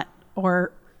or not,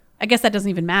 or I guess that doesn't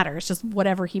even matter. It's just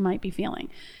whatever he might be feeling.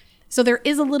 So there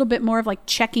is a little bit more of like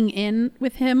checking in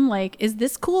with him. Like, is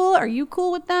this cool? Are you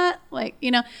cool with that? Like,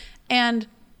 and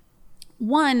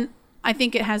one, I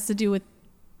think it has to do with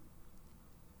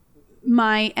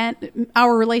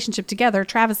our relationship together,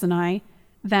 Travis and I,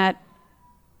 that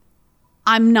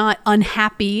I'm not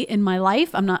unhappy in my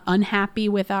life. I'm not unhappy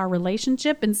with our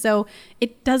relationship. And so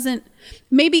it doesn't,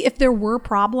 maybe if there were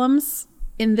problems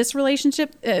in this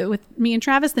relationship with me and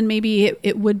Travis, then maybe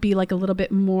it would be like a little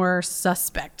bit more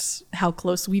suspect how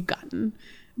close we've gotten.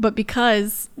 But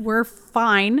because we're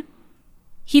fine,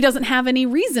 he doesn't have any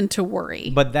reason to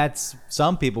worry. But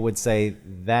some people would say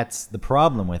that's the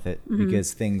problem with it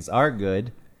because things are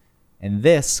good and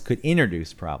this could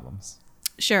introduce problems.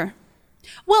 Sure.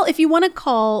 Well, if you want to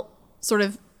call sort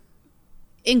of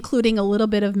including a little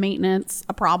bit of maintenance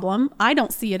a problem, I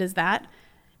don't see it as that,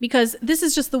 because this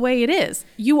is just the way it is.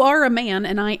 You are a man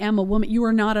and I am a woman. You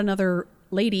are not another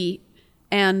lady.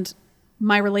 And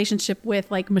my relationship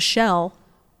with like Michelle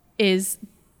is,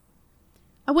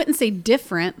 I wouldn't say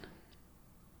different,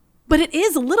 but it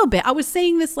is a little bit. I was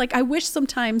saying this, like, I wish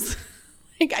sometimes,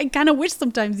 like, I kind of wish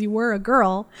sometimes you were a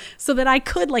girl so that I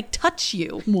could like touch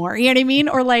you more. You know what I mean?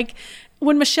 Or like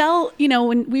when Michelle, you know,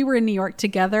 when we were in New York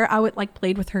together, I would like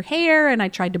played with her hair and I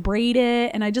tried to braid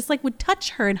it and I just like would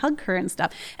touch her and hug her and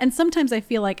stuff. And sometimes I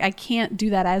feel like I can't do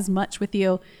that as much with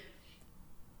you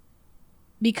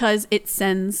because it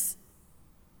sends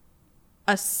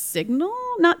a signal,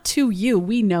 not to you.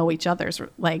 We know each other's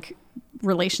like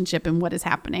relationship and what is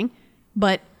happening.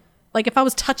 But like if I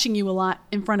was touching you a lot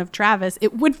in front of Travis,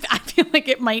 it would, I feel like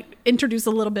it might introduce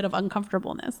a little bit of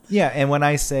uncomfortableness. Yeah, and when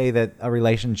I say that a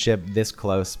relationship this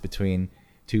close between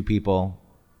two people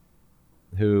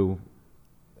who,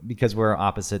 because we're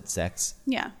opposite sex,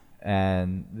 Yeah.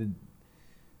 and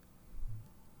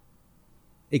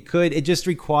it just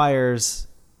requires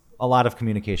a lot of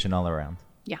communication all around.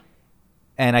 Yeah.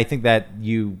 And I think that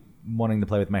you wanting to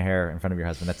play with my hair in front of your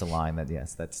husband, that's a line that,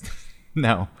 yes, that's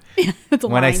no. It's a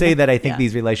When I line. say that I think Yeah.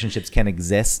 these relationships can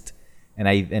exist, and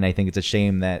I think it's a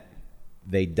shame that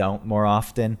they don't more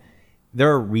often. There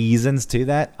are reasons to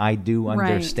that. I do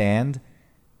Right. understand.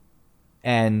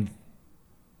 And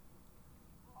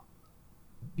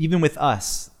even with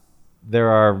us, there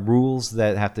are rules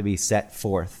that have to be set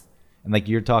forth. And like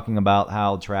you're talking about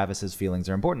how Travis's feelings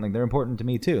are important. Like they're important to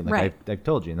me too. Like Right. I've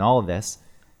told you in all of this,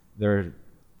 there are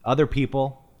other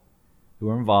people who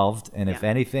are involved. And if Yeah.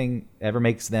 anything ever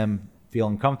makes them feel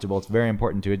uncomfortable, it's very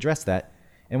important to address that.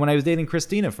 And when I was dating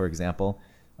Christina, for example,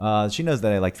 she knows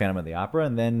that I like Phantom of the Opera.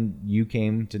 And then you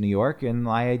came to New York and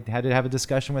I had to have a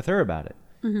discussion with her about it.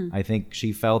 Mm-hmm. I think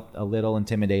she felt a little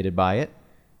intimidated by it.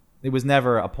 It was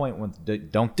never a point when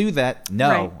don't do that.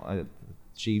 No, Right.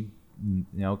 She,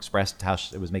 expressed how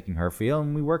it was making her feel,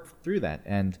 and we worked through that.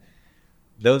 And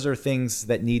those are things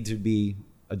that need to be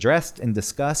addressed and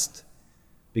discussed,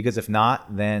 because if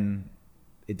not, then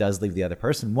it does leave the other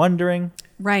person wondering.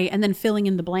 Right. And then filling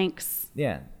in the blanks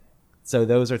Yeah. So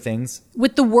those are things,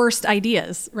 with the worst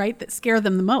ideas, right? That scare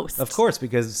them the most. of course,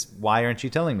 because why aren't you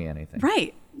telling me anything?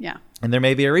 Right. Yeah. And there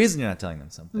may be a reason you're not telling them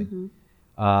something.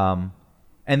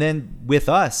 And then with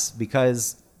us,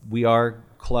 because we are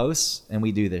close and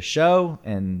we do this show,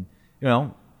 and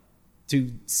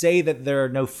to say that there are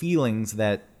no feelings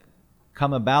that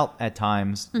come about at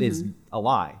times is a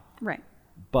lie. Right.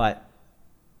 But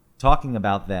talking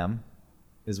about them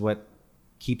is what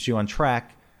keeps you on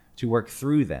track to work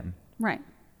through them. Right.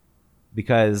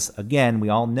 Because again, we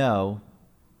all know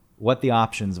what the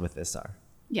options with this are.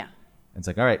 Yeah. It's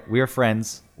like, all right, we're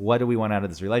friends. What do we want out of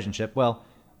this relationship? Well,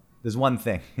 there's one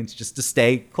thing. It's just to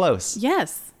stay close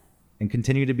Yes. and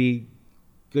continue to be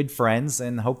good friends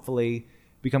and hopefully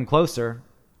become closer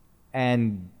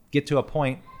and get to a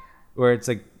point where it's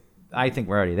like, I think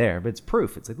we're already there, but it's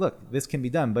proof. It's like, look, this can be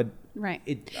done, but Right.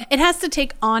 it It has to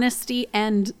take honesty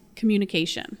and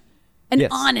communication. And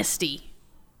Yes. honesty.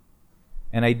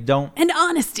 and I don't And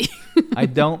honesty. I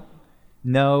don't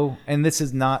know, and this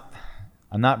is not,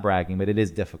 I'm not bragging, but it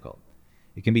is difficult.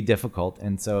 It can be difficult,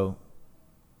 and so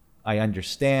I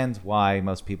understand why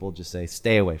most people just say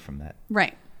stay away from that.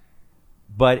 Right.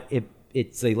 But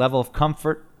it's a level of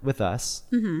comfort with us.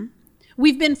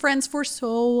 We've been friends for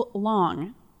so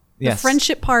long. The Yes.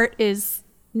 friendship part is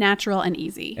natural and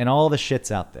easy. And all the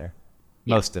shit's out there.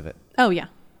 Most of it. Oh, yeah.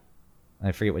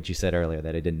 I forget what you said earlier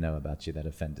that I didn't know about you that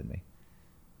offended me.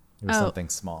 It was Oh. something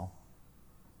small.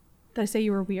 Did I say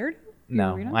you were weird? You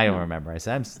No, were weirdo? I don't remember. I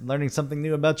said, I'm learning something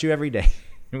new about you every day.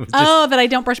 It was just, Oh, that I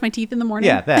don't brush my teeth in the morning?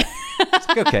 yeah, that. It's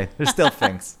like, okay, there's still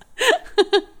things.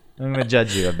 I'm going to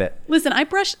judge you a bit. Listen, all right,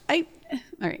 go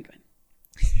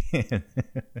ahead.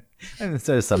 And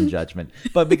so there's some judgment.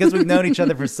 But because we've known each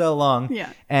other for so long,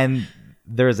 Yeah. and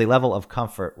there's a level of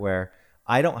comfort where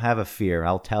I don't have a fear.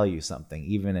 I'll tell you something,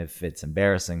 even if it's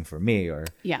embarrassing for me or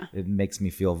Yeah. it makes me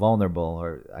feel vulnerable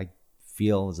or I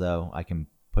feel as though I can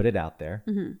put it out there.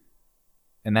 Mm-hmm.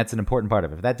 And that's an important part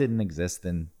of it. If that didn't exist,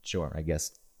 then sure, I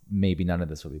guess maybe none of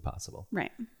this would be possible.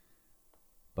 Right.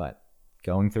 But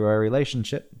going through our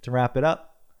relationship, to wrap it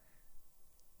up,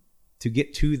 to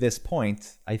get to this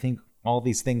point, I think all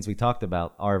these things we talked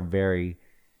about are very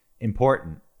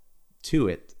important to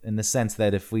it, in the sense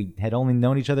that if we had only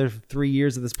known each other for 3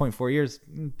 years at this point, 4 years,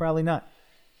 probably not.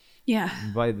 Yeah.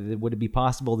 Why would it be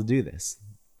possible to do this?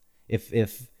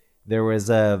 If there was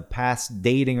a past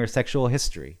dating or sexual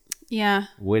history, Yeah.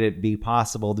 Would it be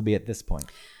possible to be at this point?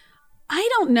 I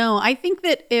don't know. I think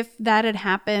that if that had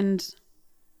happened,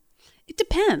 it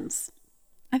depends.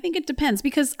 I think it depends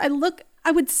because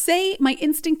I would say my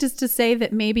instinct is to say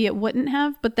that maybe it wouldn't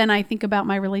have, but then I think about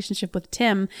my relationship with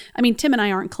Tim. I mean, Tim and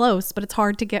I aren't close, but it's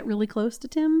hard to get really close to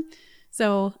Tim.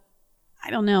 So I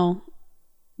don't know.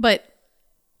 But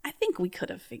I think we could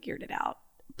have figured it out.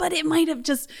 But it might have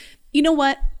just, you know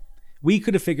what? We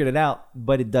could have figured it out,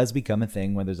 but it does become a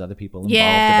thing when there's other people involved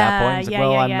at that point. It's like,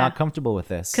 I'm not comfortable with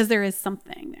this. Because there is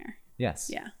something there. Yes.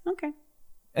 Yeah. Okay.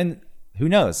 And who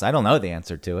knows? I don't know the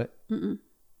answer to it.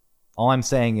 All I'm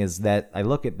saying is that I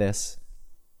look at this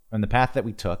and the path that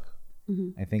we took,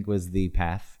 I think was the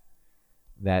path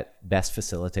that best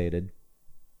facilitated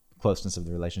closeness of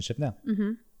the relationship now.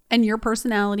 And your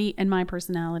personality and my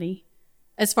personality,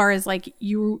 as far as like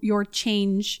your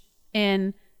change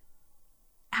in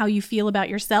how you feel about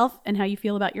yourself and how you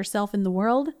feel about yourself in the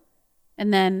world.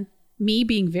 And then me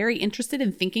being very interested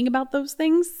in thinking about those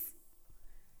things.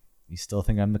 You still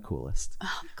think I'm the coolest.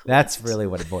 Oh, the coolest. That's really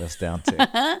what it boils down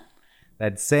to.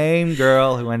 That same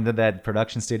girl who went to that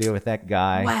production studio with that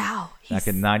guy. Wow. Back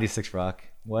in 96 Rock.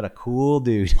 What a cool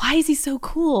dude. Why is he so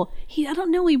cool? I don't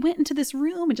know. He went into this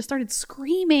room and just started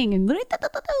screaming and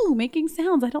making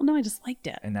sounds. I don't know. I just liked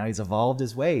it. And now he's evolved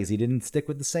his ways. He didn't stick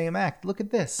with the same act. Look at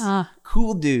this.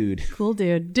 Cool dude. Cool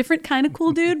dude. Different kind of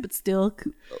cool dude, but still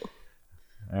cool.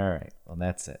 All right. Well,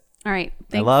 that's it. All right.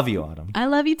 I love you, Autumn. I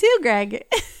love you too, Greg.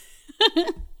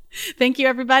 Thank you,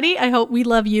 everybody. I hope we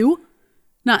love you.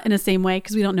 Not in the same way,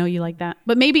 because we don't know you like that.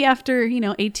 But maybe after,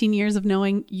 18 years of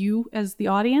knowing you as the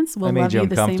audience, we'll love you the same way. I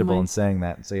made you uncomfortable in saying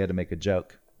that, so you had to make a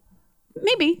joke.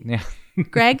 Maybe. Yeah.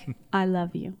 Greg, I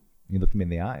love you. You looked me in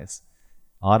the eyes.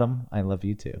 Autumn, I love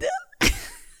you too.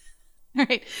 All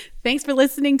right. Thanks for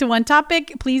listening to One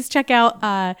Topic. Please check out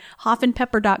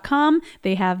hoffandpepper.com.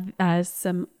 They have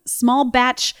some small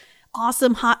batch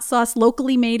awesome hot sauce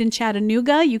locally made in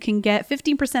Chattanooga. You can get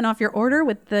 15% off your order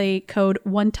with the code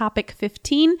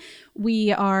OneTopic15.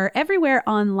 We are everywhere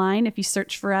online. If you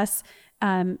search for us,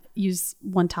 use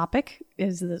One Topic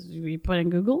is we put in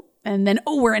Google. And then,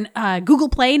 we're in Google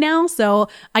Play now. So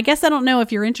I guess I don't know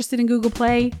if you're interested in Google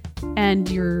Play and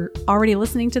you're already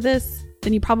listening to this,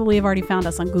 then you probably have already found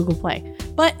us on Google Play.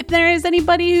 But if there is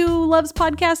anybody who loves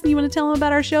podcasts and you want to tell them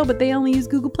about our show, but they only use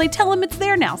Google Play, tell them it's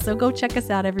there now. So go check us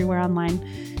out everywhere online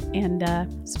and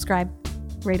subscribe,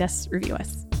 rate us, review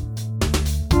us.